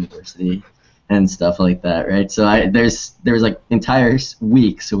you're in university and stuff like that, right? So there was like entire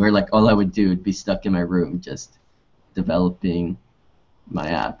weeks where like all I would do would be stuck in my room just developing my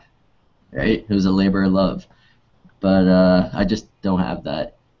app. Right? It was a labor of love. But I just don't have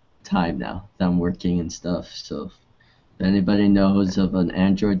that time now that I'm working and stuff. So if anybody knows of an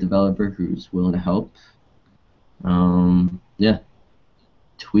Android developer who's willing to help,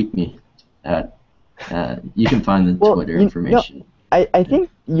 tweet me at you can find the Twitter information. I think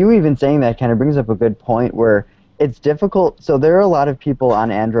you even saying that kind of brings up a good point where it's difficult. So there are a lot of people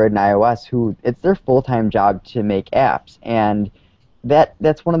on Android and iOS who it's their full-time job to make apps, and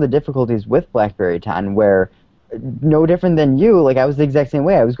that's one of the difficulties with BlackBerry 10, where no different than you, like I was the exact same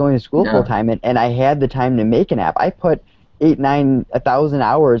way. I was going to school full time, and I had the time to make an app. I put 1,000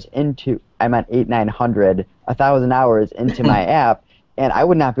 hours into 1,000 hours into my app, and I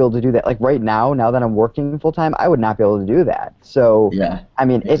would not be able to do that. Like right now that I'm working full time, I would not be able to do that. So I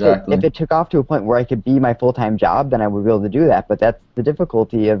mean, exactly. if it took off to a point where I could be my full time job, then I would be able to do that. But that's the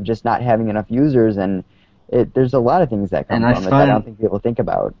difficulty of just not having enough users, and there's a lot of things that come from it that I don't think people think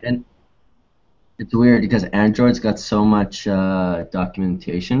about. And it's weird because Android's got so much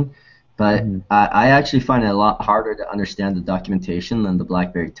documentation, but I actually find it a lot harder to understand the documentation than the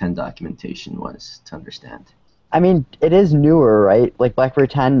BlackBerry 10 documentation was to understand. I mean, it is newer, right? Like BlackBerry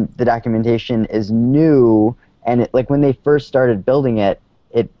 10, the documentation is new, and like when they first started building it,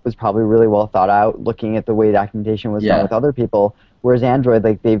 it was probably really well thought out, looking at the way documentation was done with other people. Whereas Android,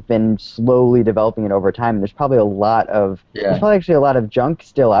 like, they've been slowly developing it over time. And there's probably there's probably actually a lot of junk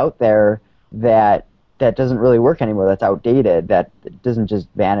still out there that doesn't really work anymore. That's outdated. That doesn't just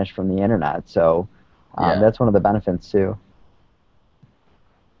vanish from the internet. So that's one of the benefits too.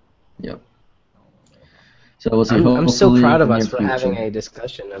 Yep. So we'll see. I'm so proud of us for having a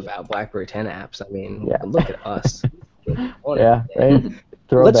discussion about BlackBerry 10 apps. I mean, look at us. Yeah, right.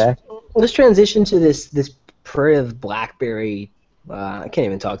 Throwback. Let's transition to this Priv BlackBerry. I can't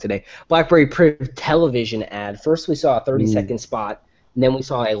even talk today. BlackBerry Priv television ad. First, we saw a 30-second spot, and then we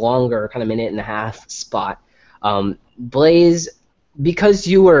saw a longer, kind of minute-and-a-half spot. Blaze, because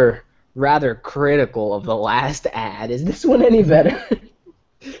you were rather critical of the last ad, is this one any better?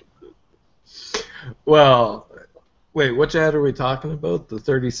 Well, wait, which ad are we talking about? The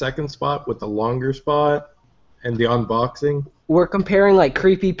 30-second spot with the longer spot and the unboxing? We're comparing like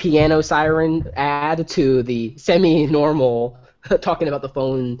creepy piano siren ad to the semi-normal talking about the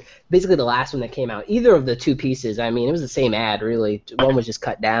phone, basically the last one that came out. Either of the two pieces, I mean, it was the same ad, really. One was just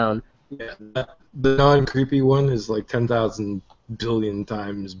cut down. Yeah, the non-creepy one is like 10,000 billion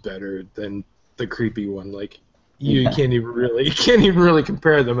times better than the creepy one. Like, you can't even really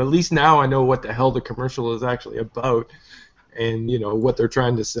compare them. At least now I know what the hell the commercial is actually about, and what they're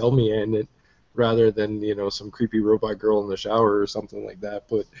trying to sell me in it, rather than some creepy robot girl in the shower or something like that.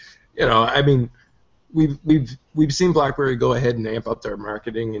 But I mean, we've seen BlackBerry go ahead and amp up their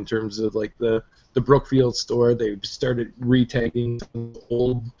marketing in terms of like the Brookfield store. They've started retagging some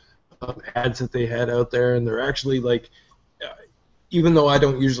old ads that they had out there, and they're actually like, even though I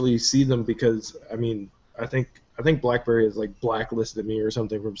don't usually see them because I mean I think BlackBerry has like blacklisted me or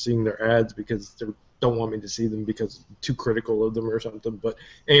something from seeing their ads because they don't want me to see them because I'm too critical of them or something. But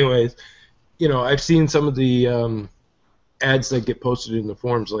anyways, I've seen some of the ads that get posted in the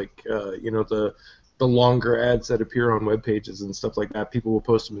forums, like the longer ads that appear on web pages and stuff like that. People will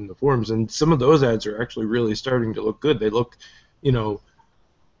post them in the forums, and some of those ads are actually really starting to look good. They look,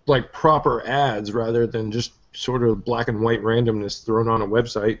 like proper ads rather than just sort of black and white randomness thrown on a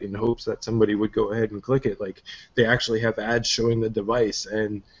website in hopes that somebody would go ahead and click it. Like, they actually have ads showing the device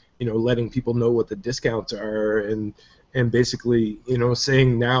and letting people know what the discounts are, and basically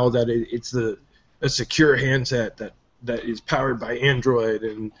saying now that it's a secure handset that is powered by Android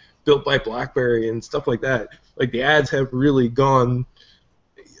and built by BlackBerry and stuff like that. Like, the ads have really gone,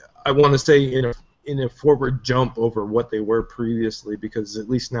 I want to say, in a forward jump over what they were previously, because at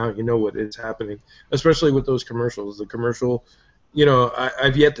least now you know what is happening, especially with those commercials. The commercial,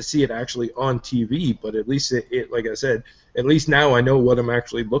 I've yet to see it actually on TV, but at least it like I said, at least now I know what I'm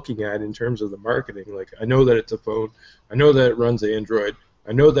actually looking at in terms of the marketing. Like, I know that it's a phone, I know that it runs Android,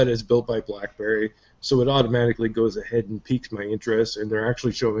 I know that it's built by BlackBerry, so it automatically goes ahead and piques my interest, and they're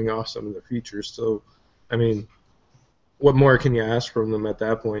actually showing off some of the features. So, I mean, what more can you ask from them at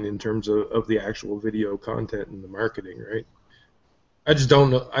that point in terms of the actual video content and the marketing, right? I just don't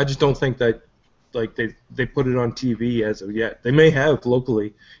know. I just don't think that like they put it on TV as of yet. They may have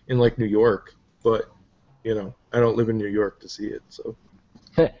locally in like New York, but I don't live in New York to see it. So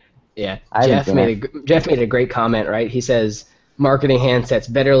yeah, Jeff made a great comment, right? He says marketing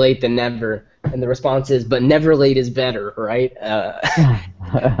handsets better late than never, and the response is, but never late is better, right?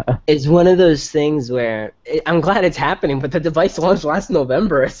 It's one of those things where I'm glad it's happening, but the device launched last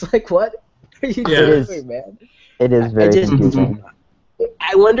November. It's like, what are you doing, man? It is very confusing.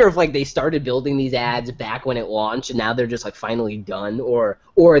 I wonder if like they started building these ads back when it launched, and now they're just like finally done, or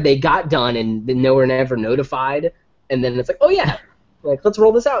they got done and they were never notified, and then it's like, oh yeah, like let's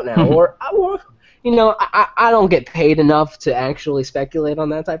roll this out now, or I don't get paid enough to actually speculate on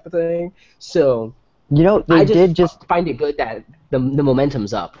that type of thing, so they did just find it good that the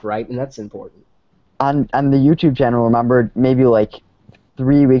momentum's up, right, and that's important. On the YouTube channel, remember maybe like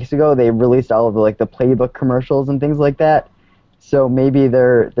 3 weeks ago they released all of the playbook commercials and things like that. So maybe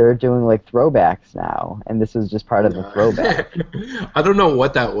they're doing like throwbacks now, and this was just part of the throwback. I don't know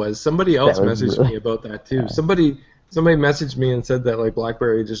what that was. Somebody else messaged me about that too. Somebody messaged me and said that like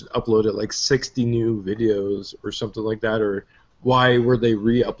BlackBerry just uploaded like 60 new videos or something like that, or why were they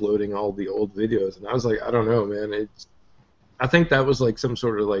re-uploading all the old videos? And I was like, I don't know, man. I think that was like some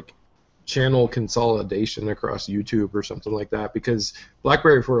sort of like channel consolidation across YouTube or something like that, because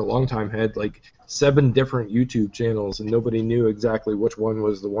BlackBerry for a long time had like 7 different YouTube channels, and nobody knew exactly which one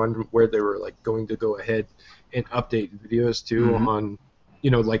was the one where they were like going to go ahead and update videos to on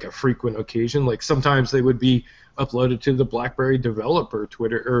like a frequent occasion. Like sometimes they would be uploaded to the BlackBerry developer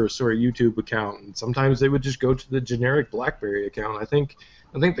YouTube account, and sometimes they would just go to the generic BlackBerry account. I think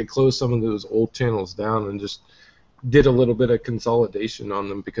they closed some of those old channels down and just did a little bit of consolidation on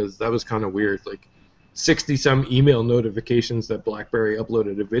them, because that was kind of weird. Like 60-some email notifications that BlackBerry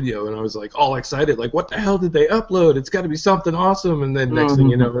uploaded a video, and I was like all excited, like, what the hell did they upload? It's got to be something awesome. And then next thing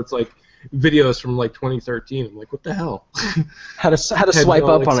you know, it's like videos from like 2013. I'm like, what the hell? How to swipe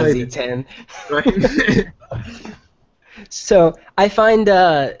up on a Z10. Right. So I find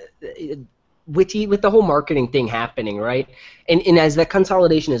with the whole marketing thing happening, right? And as that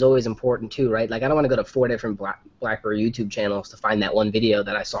consolidation is always important too, right? Like I don't want to go to 4 different BlackBerry YouTube channels to find that one video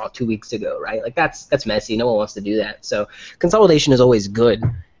that I saw 2 weeks ago, right? Like that's messy. No one wants to do that. So consolidation is always good.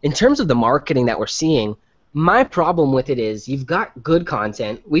 In terms of the marketing that we're seeing, my problem with it is you've got good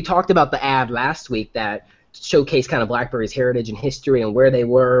content. We talked about the ad last week that showcased kind of BlackBerry's heritage and history and where they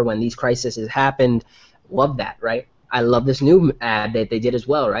were when these crises happened. Love that, right? I love this new ad that they did as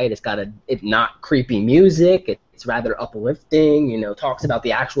well, right? It's got it's not creepy music. It's rather uplifting. You know, talks about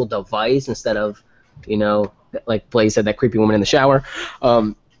the actual device instead of, you know, like Blaze said, that creepy woman in the shower.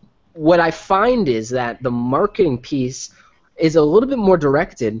 What I find is that the marketing piece is a little bit more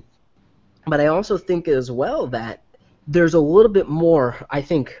directed, but I also think as well that there's a little bit more, I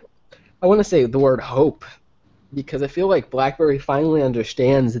want to say the word hope, because I feel like BlackBerry finally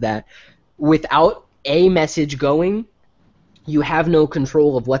understands that without a message going, you have no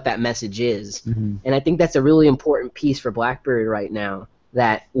control of what that message is. Mm-hmm. And I think that's a really important piece for BlackBerry right now,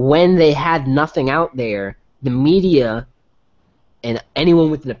 that when they had nothing out there, the media and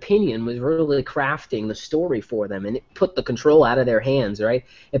anyone with an opinion was really crafting the story for them, and it put the control out of their hands, right?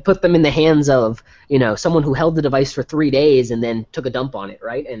 It put them in the hands of, you know, someone who held the device for 3 days and then took a dump on it,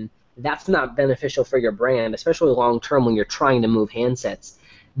 right? And that's not beneficial for your brand, especially long term when you're trying to move handsets.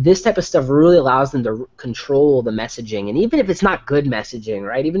 This type of stuff really allows them to control the messaging, and even if it's not good messaging,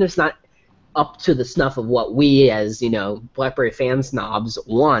 right? Even if it's not up to the snuff of what we as, you know, BlackBerry fan snobs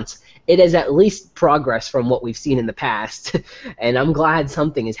want, it is at least progress from what we've seen in the past, and I'm glad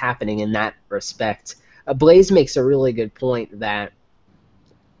something is happening in that respect. Blaze makes a really good point that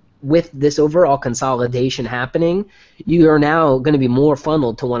with this overall consolidation happening, you are now going to be more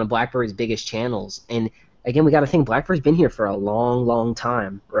funneled to one of BlackBerry's biggest channels, and again, we got to think BlackBerry's been here for a long, long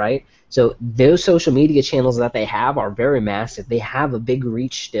time, right? So those social media channels that they have are very massive. They have a big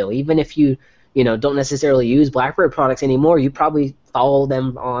reach still. Even if you don't necessarily use BlackBerry products anymore, you probably follow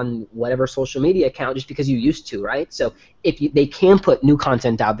them on whatever social media account just because you used to, right? So if they can put new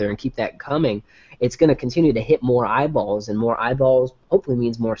content out there and keep that coming, it's going to continue to hit more eyeballs, and more eyeballs hopefully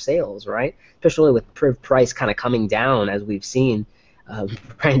means more sales, right? Especially with Priv price kind of coming down as we've seen.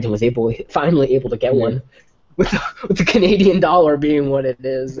 Brandon was finally able to get one with the Canadian dollar being what it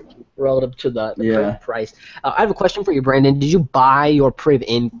is relative to the Priv price. I have a question for you, Brandon. Did you buy your Priv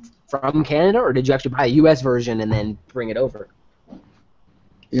from Canada, or did you actually buy a U.S. version and then bring it over?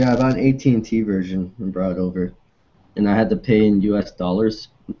 Yeah, I bought an AT&T version and brought it over, and I had to pay in U.S. dollars.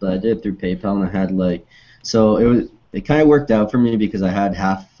 But I did it through PayPal, and I had so it kind of worked out for me because I had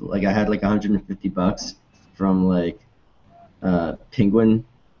I had like $150 from Penguin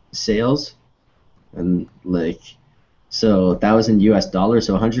sales, and so that was in US dollars,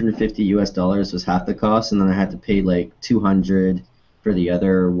 so 150 US dollars was half the cost, and then I had to pay like 200 for the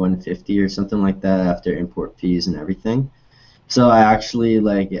other 150 or something like that after import fees and everything. So I actually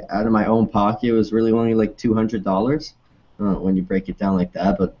out of my own pocket, it was really only like $200 when you break it down like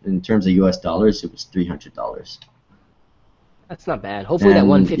that, but in terms of US dollars it was $300. That's not bad. Hopefully that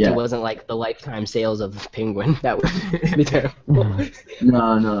 150 wasn't like the lifetime sales of Penguin. That would be terrible.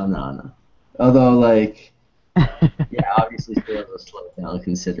 No. Although, obviously sales will slow down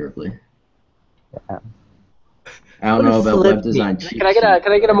considerably. Yeah. I don't know about web design. Can I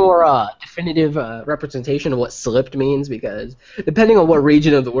get a more definitive representation of what slipped means? Because depending on what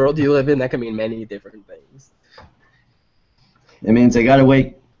region of the world you live in, that can mean many different things. It means I gotta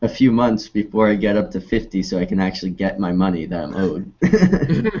wait a few months before I get up to 50 so I can actually get my money that I'm owed.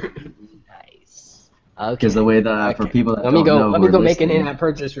 Nice. Okay. Because the way that for people that let me go make an in-app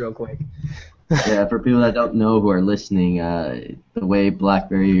purchase real quick. Yeah, for people that don't know who are listening, the way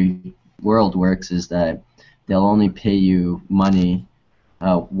BlackBerry World works is that they'll only pay you money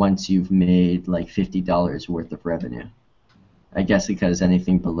once you've made like $50 worth of revenue. I guess because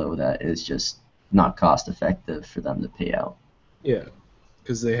anything below that is just not cost effective for them to pay out. Yeah.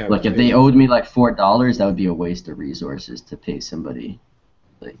 Because they have if they owed me like $4, that would be a waste of resources to pay somebody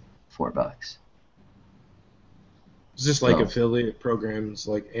like $4. It's just like affiliate programs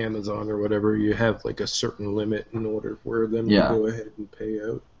like Amazon or whatever. You have like a certain limit in order for them to go ahead and pay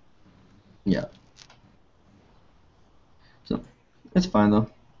out. Yeah. So it's fine though.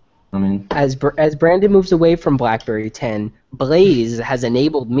 I mean, As Brandon moves away from BlackBerry 10, Blaze has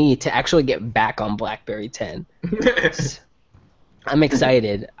enabled me to actually get back on BlackBerry 10. I'm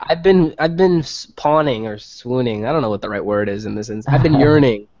excited. I've been pawning or swooning. I don't know what the right word is in this instance. I've been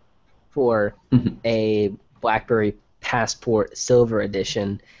yearning for a BlackBerry Passport Silver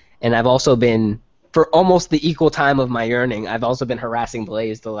Edition, and I've also been, for almost the equal time of my yearning, I've also been harassing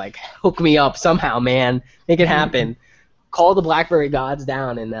Blaze to like hook me up somehow, man, make it happen. Call the BlackBerry gods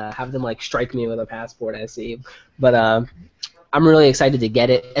down and have them like strike me with a Passport SE. But I'm really excited to get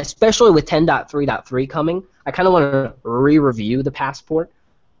it, especially with 10.3.3 coming. I kind of want to re-review the Passport,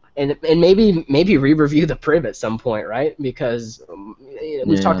 and maybe re-review the Priv at some point, right? Because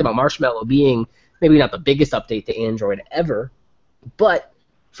we've talked about Marshmallow being maybe not the biggest update to Android ever, but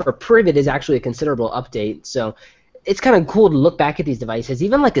for Priv it is actually a considerable update. So it's kind of cool to look back at these devices,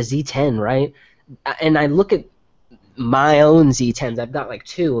 even like a Z10, right? And I look at my own Z10s. I've got like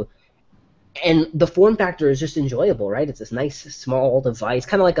two. And the form factor is just enjoyable, right? It's this nice small device,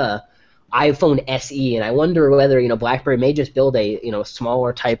 kind of like a iPhone SE, and I wonder whether BlackBerry may just build a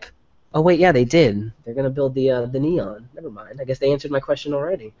smaller type. Oh wait, yeah, they did. They're gonna build the Neon. Never mind. I guess they answered my question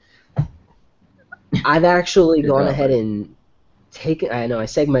already. I've actually gone ahead and taken. I know I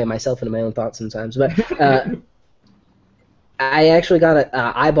segue myself into my own thoughts sometimes, but I actually got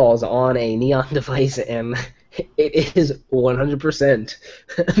eyeballs on a Neon device, and it is 100%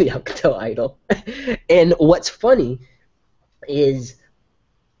 the Alcatel Idol. And what's funny is,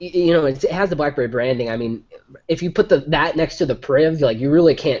 it has the BlackBerry branding. I mean, if you put that next to the Priv, like, you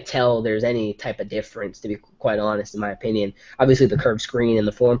really can't tell there's any type of difference, to be quite honest, in my opinion. Obviously, the curved screen and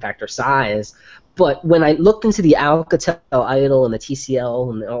the form factor size. But when I looked into the Alcatel Idol and the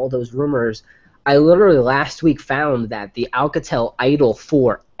TCL and all those rumors, I literally last week found that the Alcatel Idol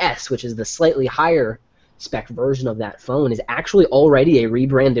 4S, which is the slightly higher spec version of that phone, is actually already a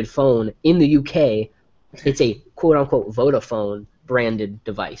rebranded phone in the UK. It's a quote-unquote Vodafone branded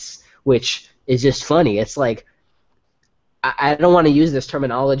device, which is just funny. It's like, I don't want to use this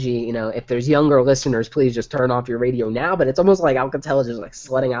terminology, if there's younger listeners, please just turn off your radio now, but it's almost like Alcatel is just like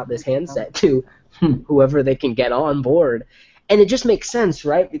sledding out this handset to whoever they can get on board. And it just makes sense,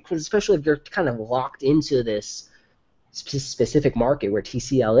 right? Because especially if you're kind of locked into this specific market where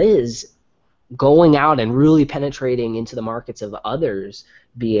TCL is, going out and really penetrating into the markets of others,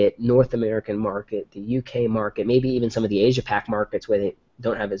 be it North American market, the UK market, maybe even some of the Asia Pac markets where they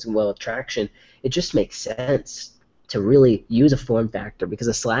don't have as well traction, it just makes sense to really use a form factor, because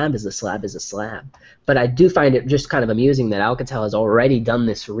a slab is a slab is a slab. But I do find it just kind of amusing that Alcatel has already done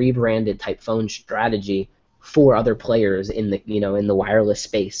this rebranded type phone strategy for other players in the in the wireless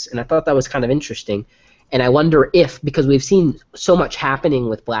space, and I thought that was kind of interesting. And I wonder if, because we've seen so much happening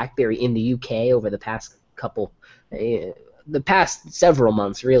with BlackBerry in the UK over the past several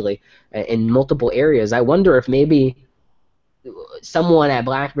months, really, in multiple areas, I wonder if maybe someone at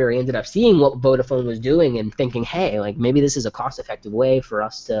BlackBerry ended up seeing what Vodafone was doing and thinking, hey, like, maybe this is a cost-effective way for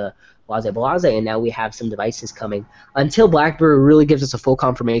us to blase, and now we have some devices coming. Until BlackBerry really gives us a full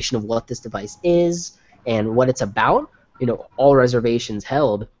confirmation of what this device is and what it's about, all reservations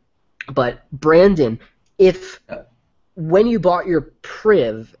held. But Brandon, if when you bought your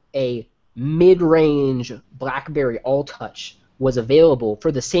Priv, a mid-range BlackBerry All-Touch was available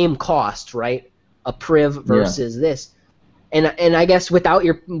for the same cost, right? A Priv versus this, and I guess without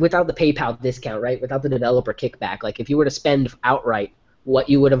the PayPal discount, right? Without the developer kickback, like if you were to spend outright what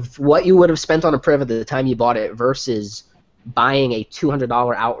you would have spent on a Priv at the time you bought it versus buying a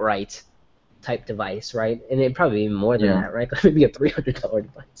 $200 outright type device, right? And it'd probably be even more than that, right? Maybe a $300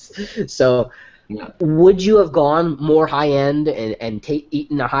 device. So. Yeah. Would you have gone more high-end and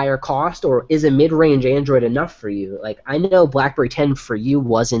eaten a higher cost, or is a mid-range Android enough for you? Like, I know BlackBerry 10 for you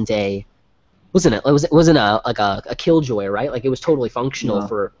wasn't a killjoy, right? Like, it was totally functional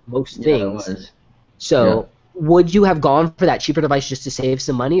for most things. It was. So, would you have gone for that cheaper device just to save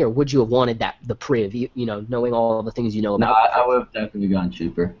some money, or would you have wanted the Priv, knowing all the things you know about? No, I would have definitely gone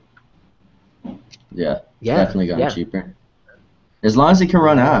cheaper. Yeah, definitely gone cheaper. As long as it can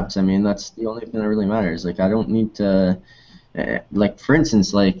run apps, I mean, that's the only thing that really matters. Like, I don't need to, like, for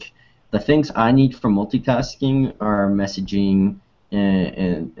instance, like, the things I need for multitasking are messaging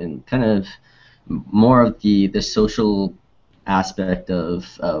and kind of more of the social aspect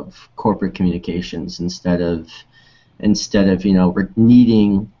of corporate communications instead of we're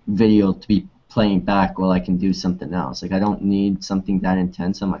needing video to be playing back while I can do something else. Like, I don't need something that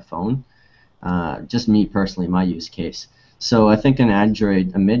intense on my phone. Just me personally, my use case. So I think an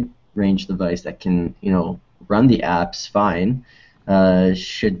Android, a mid-range device that can, run the apps fine,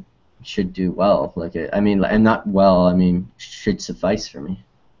 should do well. Like, and not well, I mean, should suffice for me.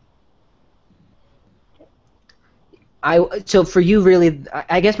 So for you, really,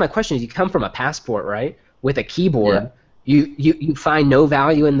 I guess my question is, you come from a Passport, right, with a keyboard. Yeah. You find no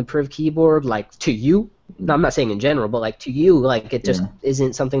value in the Priv keyboard, like to you. No, I'm not saying in general, but like to you, like it just Yeah.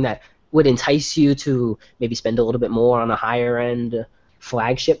 isn't something that would entice you to maybe spend a little bit more on a higher end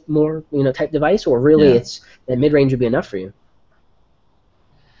flagship, more type device, or really Yeah. it's that mid range would be enough for you.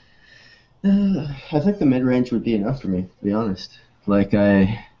 I think the mid-range would be enough for me, to be honest. Like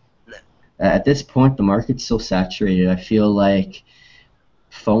at this point, the market's so saturated. I feel like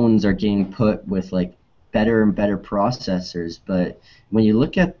phones are getting put with like better and better processors, but when you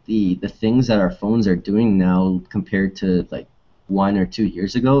look at the things that our phones are doing now compared to like 1 or 2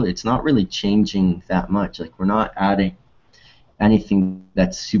 years ago, it's not really changing that much. Like we're not adding anything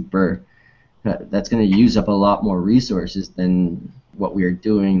that's super that's going to use up a lot more resources than what we were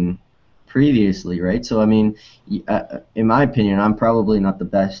doing previously, right? So I mean, in my opinion, I'm probably not the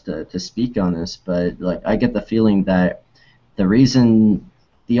best to speak on this, but like I get the feeling that the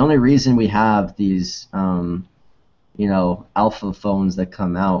only reason we have these alpha phones that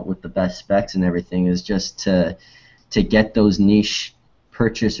come out with the best specs and everything is just to get those niche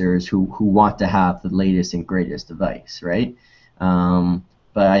purchasers who want to have the latest and greatest device, right?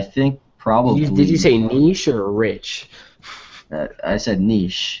 But I think probably Did you say niche or rich? I said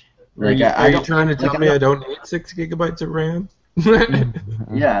niche. Are you trying to tell me I don't need 6 gigabytes of RAM?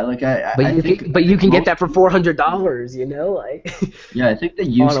 Yeah, like But you can get that for $400, like. Yeah, I think the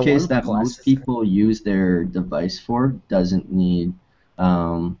use On a case that OnePlus. most people use their device for doesn't need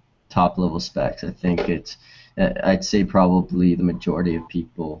top level specs. I think I'd say probably the majority of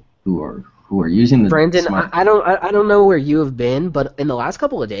people who are using the Brandon, smart. I don't know where you have been, but in the last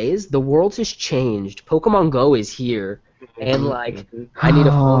couple of days, the world has changed. Pokemon Go is here, and like I need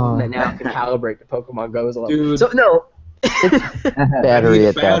a phone that now can calibrate the Pokemon Go's level. Dude. So no. Battery I need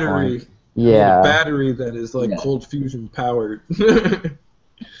at that battery. point. Yeah. A battery that is like Yeah. cold fusion powered.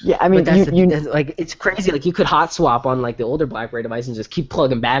 Yeah, I mean, But you that's like it's crazy. Like you could hot swap on like the older BlackBerry device and just keep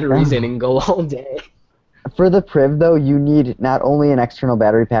plugging batteries in and go all day. for the Priv though, you need not only an external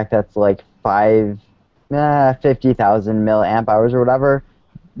battery pack that's like 50,000 milliamp hours or whatever.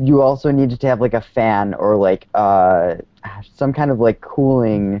 You also need to have like a fan or like some kind of like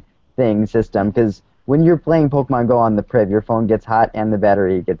cooling thing system, because when you're playing Pokemon Go on the Priv, your phone gets hot and the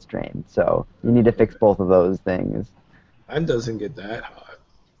battery gets drained. So you need to fix both of those things. Mine doesn't get that hot.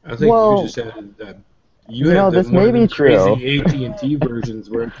 I think Well, you just had that. you know, have this one may of them be true. crazy AT&T versions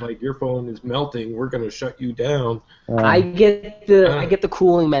where it's like your phone is melting. We're gonna shut you down. I get the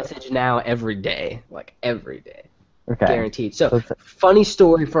cooling message now every day, like every day, Okay. guaranteed. So Let's- funny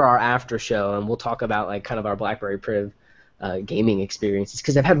story for our after show, and we'll talk about like kind of our BlackBerry Priv gaming experiences,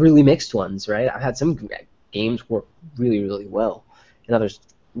 because I've had really mixed ones, right? I've had some games work really, really well, and others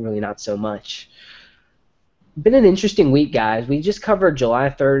really not so much. Been an interesting week, guys. We just covered July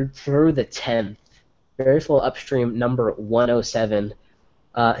 3rd through the 10th. Very full upstream number 107.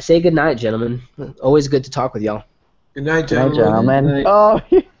 Say good night, gentlemen. Always good to talk with y'all. Good night, Good night, gentlemen. gentlemen. Oh,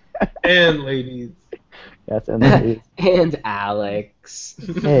 And ladies. yes, and ladies. And Alex.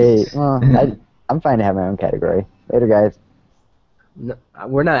 Hey, well, I'm fine to have my own category. Later, guys. No,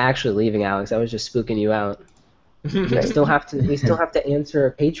 we're not actually leaving, Alex. I was just spooking you out. We still have to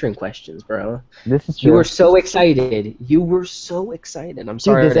answer patron questions, bro. This is true. You were so excited. I'm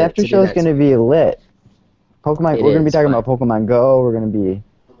sorry. Dude, this after to do show is that. going to be lit. Pokemon. It We're going to be is, talking but- about Pokemon Go. We're going to be.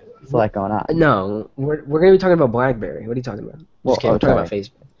 It's a lot going on. No, we're gonna be talking about BlackBerry. What are you talking about? Well, Just kidding. We're talking about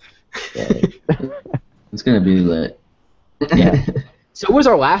Facebook. It's gonna be lit. Yeah. So it was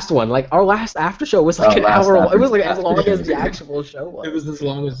our last one. Like our last after show was like Oh, an last hour. after- It was like as long as the actual show was. It was as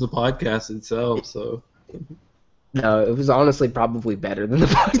long as the podcast itself, so. No, it was honestly probably better than the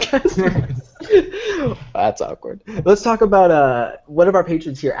podcast. That's awkward. Let's talk about one of our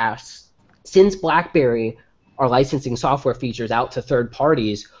patrons here asks, since BlackBerry are licensing software features out to third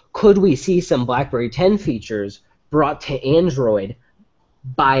parties, could we see some BlackBerry 10 features brought to Android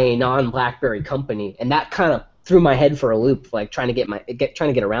by a non-BlackBerry company? And that kind of threw my head for a loop, like trying to get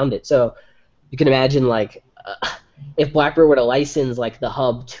around it. So you can imagine like if BlackBerry were to license like the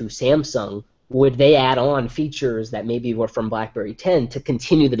hub to Samsung, would they add on features that maybe were from BlackBerry 10 to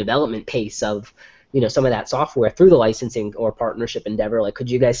continue the development pace of, some of that software through the licensing or partnership endeavor? Like, could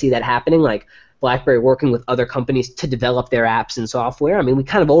you guys see that happening? Like, BlackBerry working with other companies to develop their apps and software? I mean, we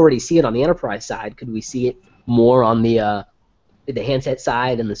kind of already see it on the enterprise side. Could we see it more on the handset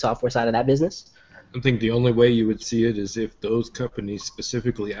side and the software side of that business? I think the only way you would see it is if those companies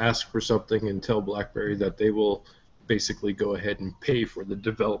specifically ask for something and tell BlackBerry that they will basically go ahead and pay for the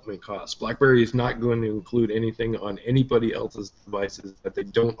development costs. BlackBerry is not going to include anything on anybody else's devices that they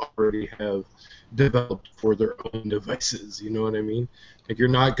don't already have developed for their own devices. You know what I mean? Like, you're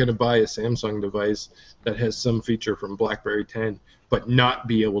not going to buy a Samsung device that has some feature from BlackBerry 10 but not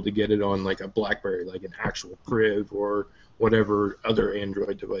be able to get it on like a BlackBerry, like an actual Priv or whatever other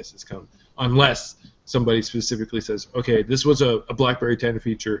Android devices come, unless somebody specifically says, okay, this was a BlackBerry 10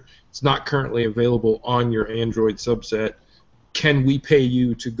 feature, it's not currently available on your Android subset, can we pay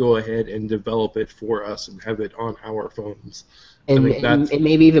you to go ahead and develop it for us and have it on our phones? And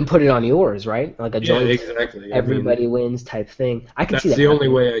maybe even put it on yours, right? Like a joint, exactly. everybody wins type thing. I can see that. That's the only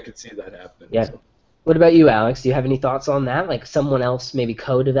way I could see that happening. Yeah. So. What about you, Alex? Do you have any thoughts on that? Like someone else maybe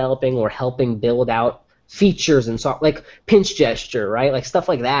co-developing or helping build out features and like pinch gesture, right? Like stuff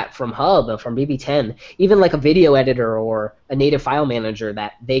like that from Hub or from BB10. Even like a video editor or a native file manager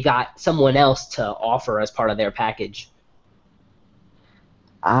that they got someone else to offer as part of their package.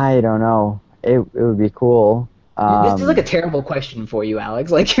 I don't know. It would be cool. This is like a terrible question for you,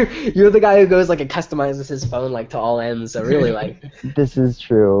 Alex. Like you're the guy who goes like and customizes his phone like to all ends. So really, like this is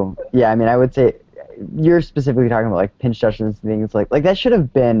true. Yeah, I mean, I would say you're specifically talking about like pinch gestures and things like that should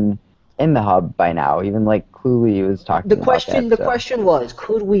have been in the Hub by now. Even like Cluely was talking about that. The question was,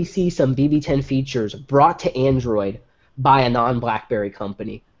 could we see some BB10 features brought to Android by a non-BlackBerry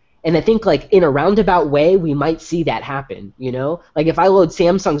company? And I think like in a roundabout way, we might see that happen. You know, like if I load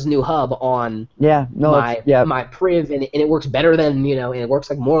Samsung's new Hub on my Priv and it works better than, you know, and it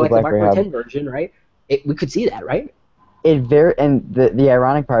works like more like the BlackBerry 10 version, right? We could see that, right? And the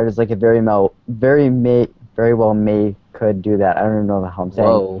ironic part is like it very well may could do that. I don't even know how I'm saying.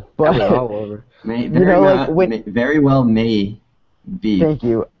 Whoa, but all over. Very well may be. Thank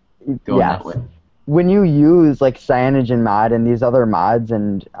you. Going that way. When you use like CyanogenMod and these other mods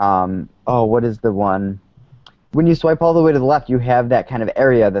and what is the one? When you swipe all the way to the left, you have that kind of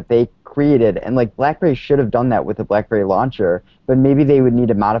area that they created, and like BlackBerry should have done that with the BlackBerry launcher, but maybe they would need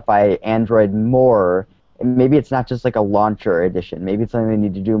to modify Android more. And maybe it's not just like a launcher edition. Maybe it's something they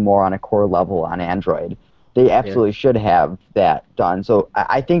need to do more on a core level on Android. They absolutely should have that done. So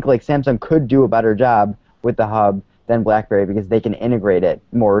I think like Samsung could do a better job with the Hub than BlackBerry because they can integrate it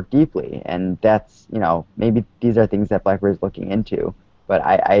more deeply, and that's, you know, maybe these are things that BlackBerry is looking into. But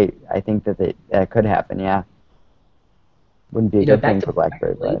I think that that could happen. Yeah, wouldn't be a good thing for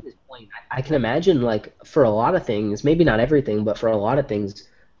BlackBerry. But I can imagine like for a lot of things, maybe not everything, but for a lot of things,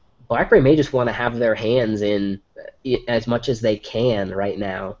 BlackBerry may just want to have their hands in as much as they can right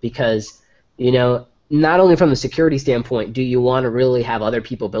now because, you know, not only from the security standpoint do you want to really have other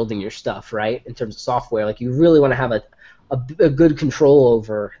people building your stuff, right, in terms of software. Like you really want to have a good control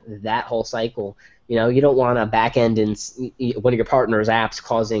over that whole cycle. You know, you don't want a back end in one of your partner's apps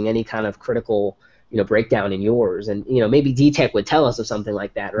causing any kind of critical, you know, breakdown in yours. And, you know, maybe DTech would tell us of something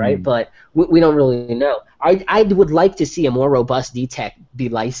like that, right? But we don't really know. I would like to see a more robust DTech be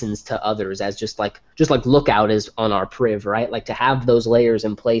licensed to others as just like Lookout is on our Priv, right? Like to have those layers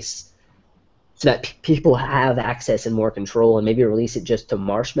in place so that people have access and more control, and maybe release it just to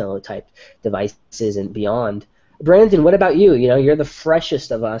Marshmallow type devices and beyond. Brandon, what about you? You know, you're the freshest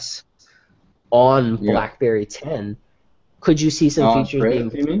of us on BlackBerry 10. Could you see some features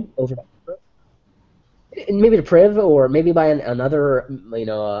Priv, being over? Maybe to Priv, or maybe by another, you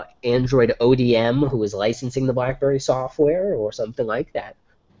know, Android ODM who is licensing the BlackBerry software or something like that.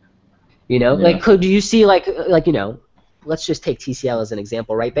 You know, like could you see like you know, let's just take TCL as an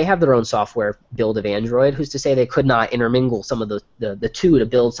example, right? They have their own software build of Android. Who's to say they could not intermingle some of the two to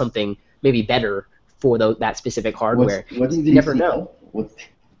build something maybe better for that specific hardware? What's you TCL? Never know. What's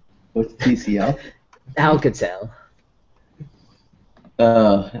TCL? Alcatel.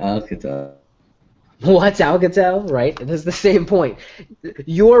 Alcatel. What's Alcatel, right? That's the same point.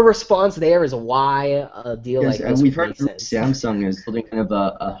 Your response there is why a deal like this we've heard Samsung is building kind of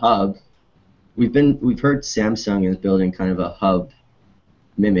a hub. We've heard Samsung is building kind of a hub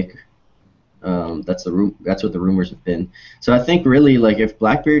mimic. That's what the rumors have been. So I think really like if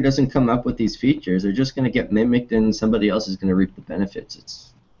BlackBerry doesn't come up with these features, they're just going to get mimicked and somebody else is going to reap the benefits.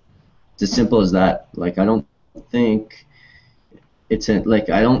 It's as simple as that. Like I don't think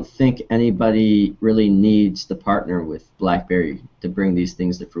anybody really needs to partner with BlackBerry to bring these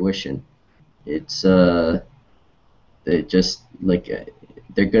things to fruition. It's they just like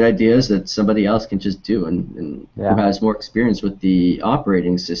they're good ideas that somebody else can just do, and who has more experience with the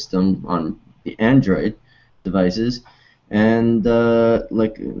operating system on the Android devices, and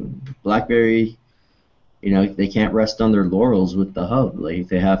like BlackBerry, you know, they can't rest on their laurels with the hub. Like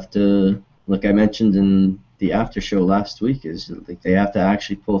they have to, like I mentioned in the after show last week, is like they have to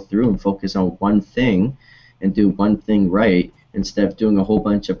actually pull through and focus on one thing, and do one thing right instead of doing a whole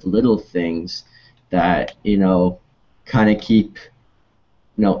bunch of little things that, kind of keep,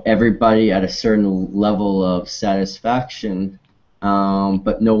 everybody at a certain level of satisfaction,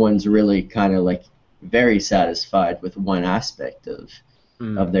 but no one's really kind of like very satisfied with one aspect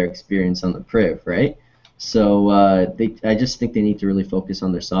of their experience on the Priv, right? So I just think they need to really focus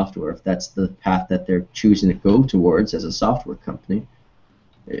on their software. If that's the path that they're choosing to go towards as a software company,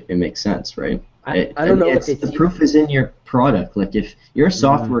 it makes sense, right? I don't know if the proof is in your product. Like if you're a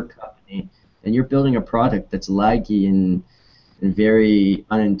software company and you're building a product that's laggy and very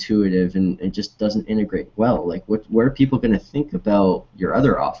unintuitive and it just doesn't integrate well, like what are people going to think about your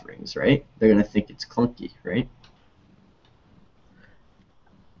other offerings, right? They're going to think it's clunky, right?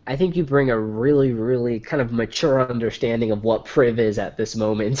 I think you bring a really, really kind of mature understanding of what Priv is at this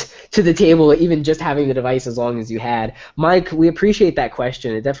moment to the table, even just having the device as long as you had. Mike, we appreciate that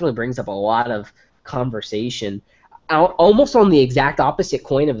question. It definitely brings up a lot of conversation. Almost on the exact opposite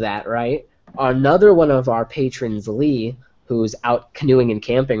coin of that, right? Another one of our patrons, Lee, who's out canoeing and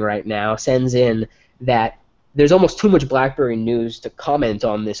camping right now, sends in that there's almost too much BlackBerry news to comment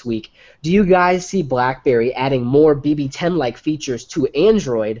on this week. Do you guys see BlackBerry adding more BB10-like features to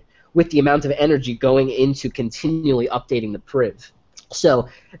Android with the amount of energy going into continually updating the Priv? So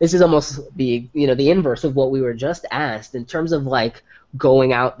this is almost the inverse of what we were just asked in terms of like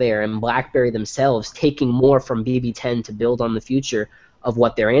going out there and BlackBerry themselves taking more from BB10 to build on the future of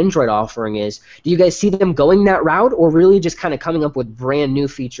what their Android offering is. Do you guys see them going that route, or really just kind of coming up with brand new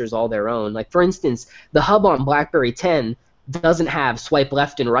features all their own? Like, for instance, the hub on BlackBerry 10 doesn't have swipe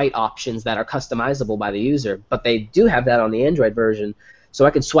left and right options that are customizable by the user, but they do have that on the Android version. So I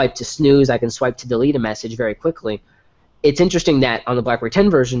can swipe to snooze, I can swipe to delete a message very quickly. It's interesting that on the BlackBerry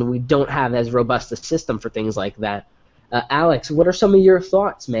 10 version, we don't have as robust a system for things like that. Alex, what are some of your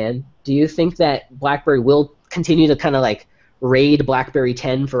thoughts, man? Do you think that BlackBerry will continue to kind of like raid BlackBerry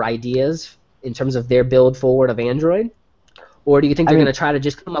 10 for ideas in terms of their build forward of Android? Or do you think they're going to try to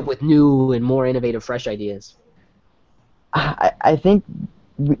just come up with new and more innovative, fresh ideas? I think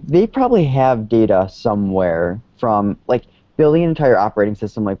they probably have data somewhere from, like, building an entire operating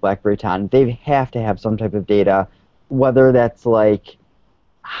system like BlackBerry 10. They have to have some type of data, whether that's, like,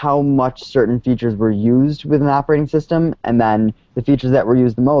 how much certain features were used with an operating system, and then the features that were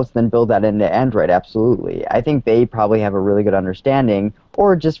used the most, then build that into Android, absolutely. I think they probably have a really good understanding,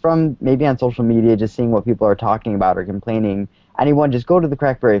 or just from maybe on social media, just seeing what people are talking about or complaining. Anyone, just go to the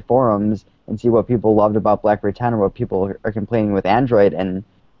Crackberry forums and see what people loved about BlackBerry 10 or what people are complaining with Android, and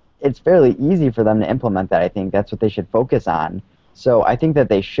it's fairly easy for them to implement that. I think that's what they should focus on. So I think that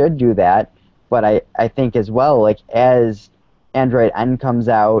they should do that, but I think as well, like, as Android N comes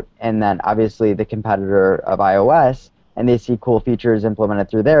out, and then obviously the competitor of iOS, and they see cool features implemented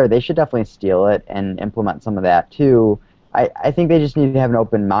through there, they should definitely steal it and implement some of that too. I think they just need to have an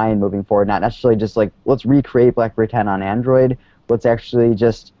open mind moving forward, not necessarily just like, let's recreate BlackBerry 10 on Android. Let's actually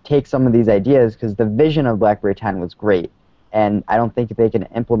just take some of these ideas, because the vision of BlackBerry 10 was great, and I don't think they can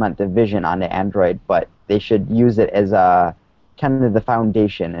implement the vision onto Android, but they should use it as a kind of the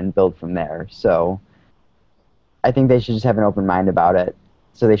foundation and build from there. So I think they should just have an open mind about it.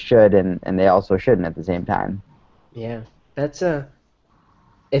 So they should, and they also shouldn't at the same time. Yeah, that's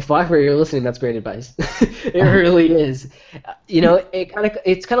if BlackBerry you're listening, that's great advice. It really is. It's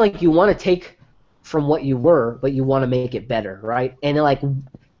kind of like you want to take from what you were, but you want to make it better, right? And like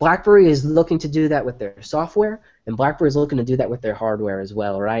BlackBerry is looking to do that with their software, and BlackBerry is looking to do that with their hardware as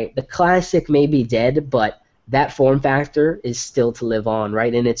well, right? The Classic may be dead, but that form factor is still to live on,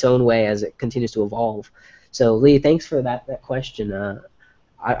 right, in its own way as it continues to evolve. So, Lee, thanks for that question.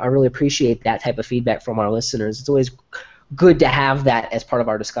 I really appreciate that type of feedback from our listeners. It's always good to have that as part of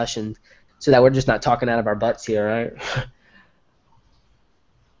our discussion so that we're just not talking out of our butts here, right?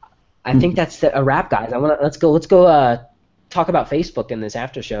 I think that's a wrap, guys. Let's go talk about Facebook in this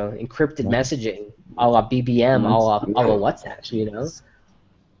after show. Encrypted messaging, a la BBM, a la WhatsApp, you know?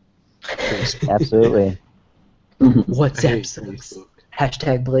 Absolutely. WhatsApp sucks.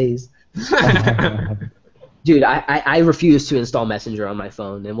 Hashtag Blaze. Dude, I refuse to install Messenger on my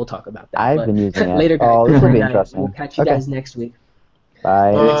phone, and we'll talk about that. I've been using it. Later, guys. Oh, this will be interesting. We'll catch you guys next week.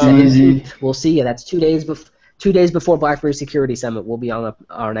 Bye. We'll see you. That's 2 days before BlackBerry Security Summit. We'll be on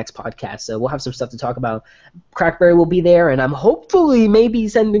our next podcast, so we'll have some stuff to talk about. Crackberry will be there, and I'm hopefully maybe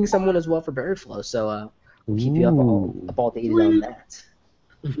sending someone as well for BerryFlow, so we'll keep you up all dated on that.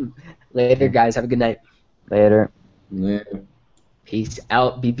 Later, guys. Have a good night. Later. Later. Peace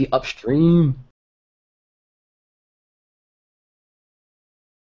out, BP Upstream.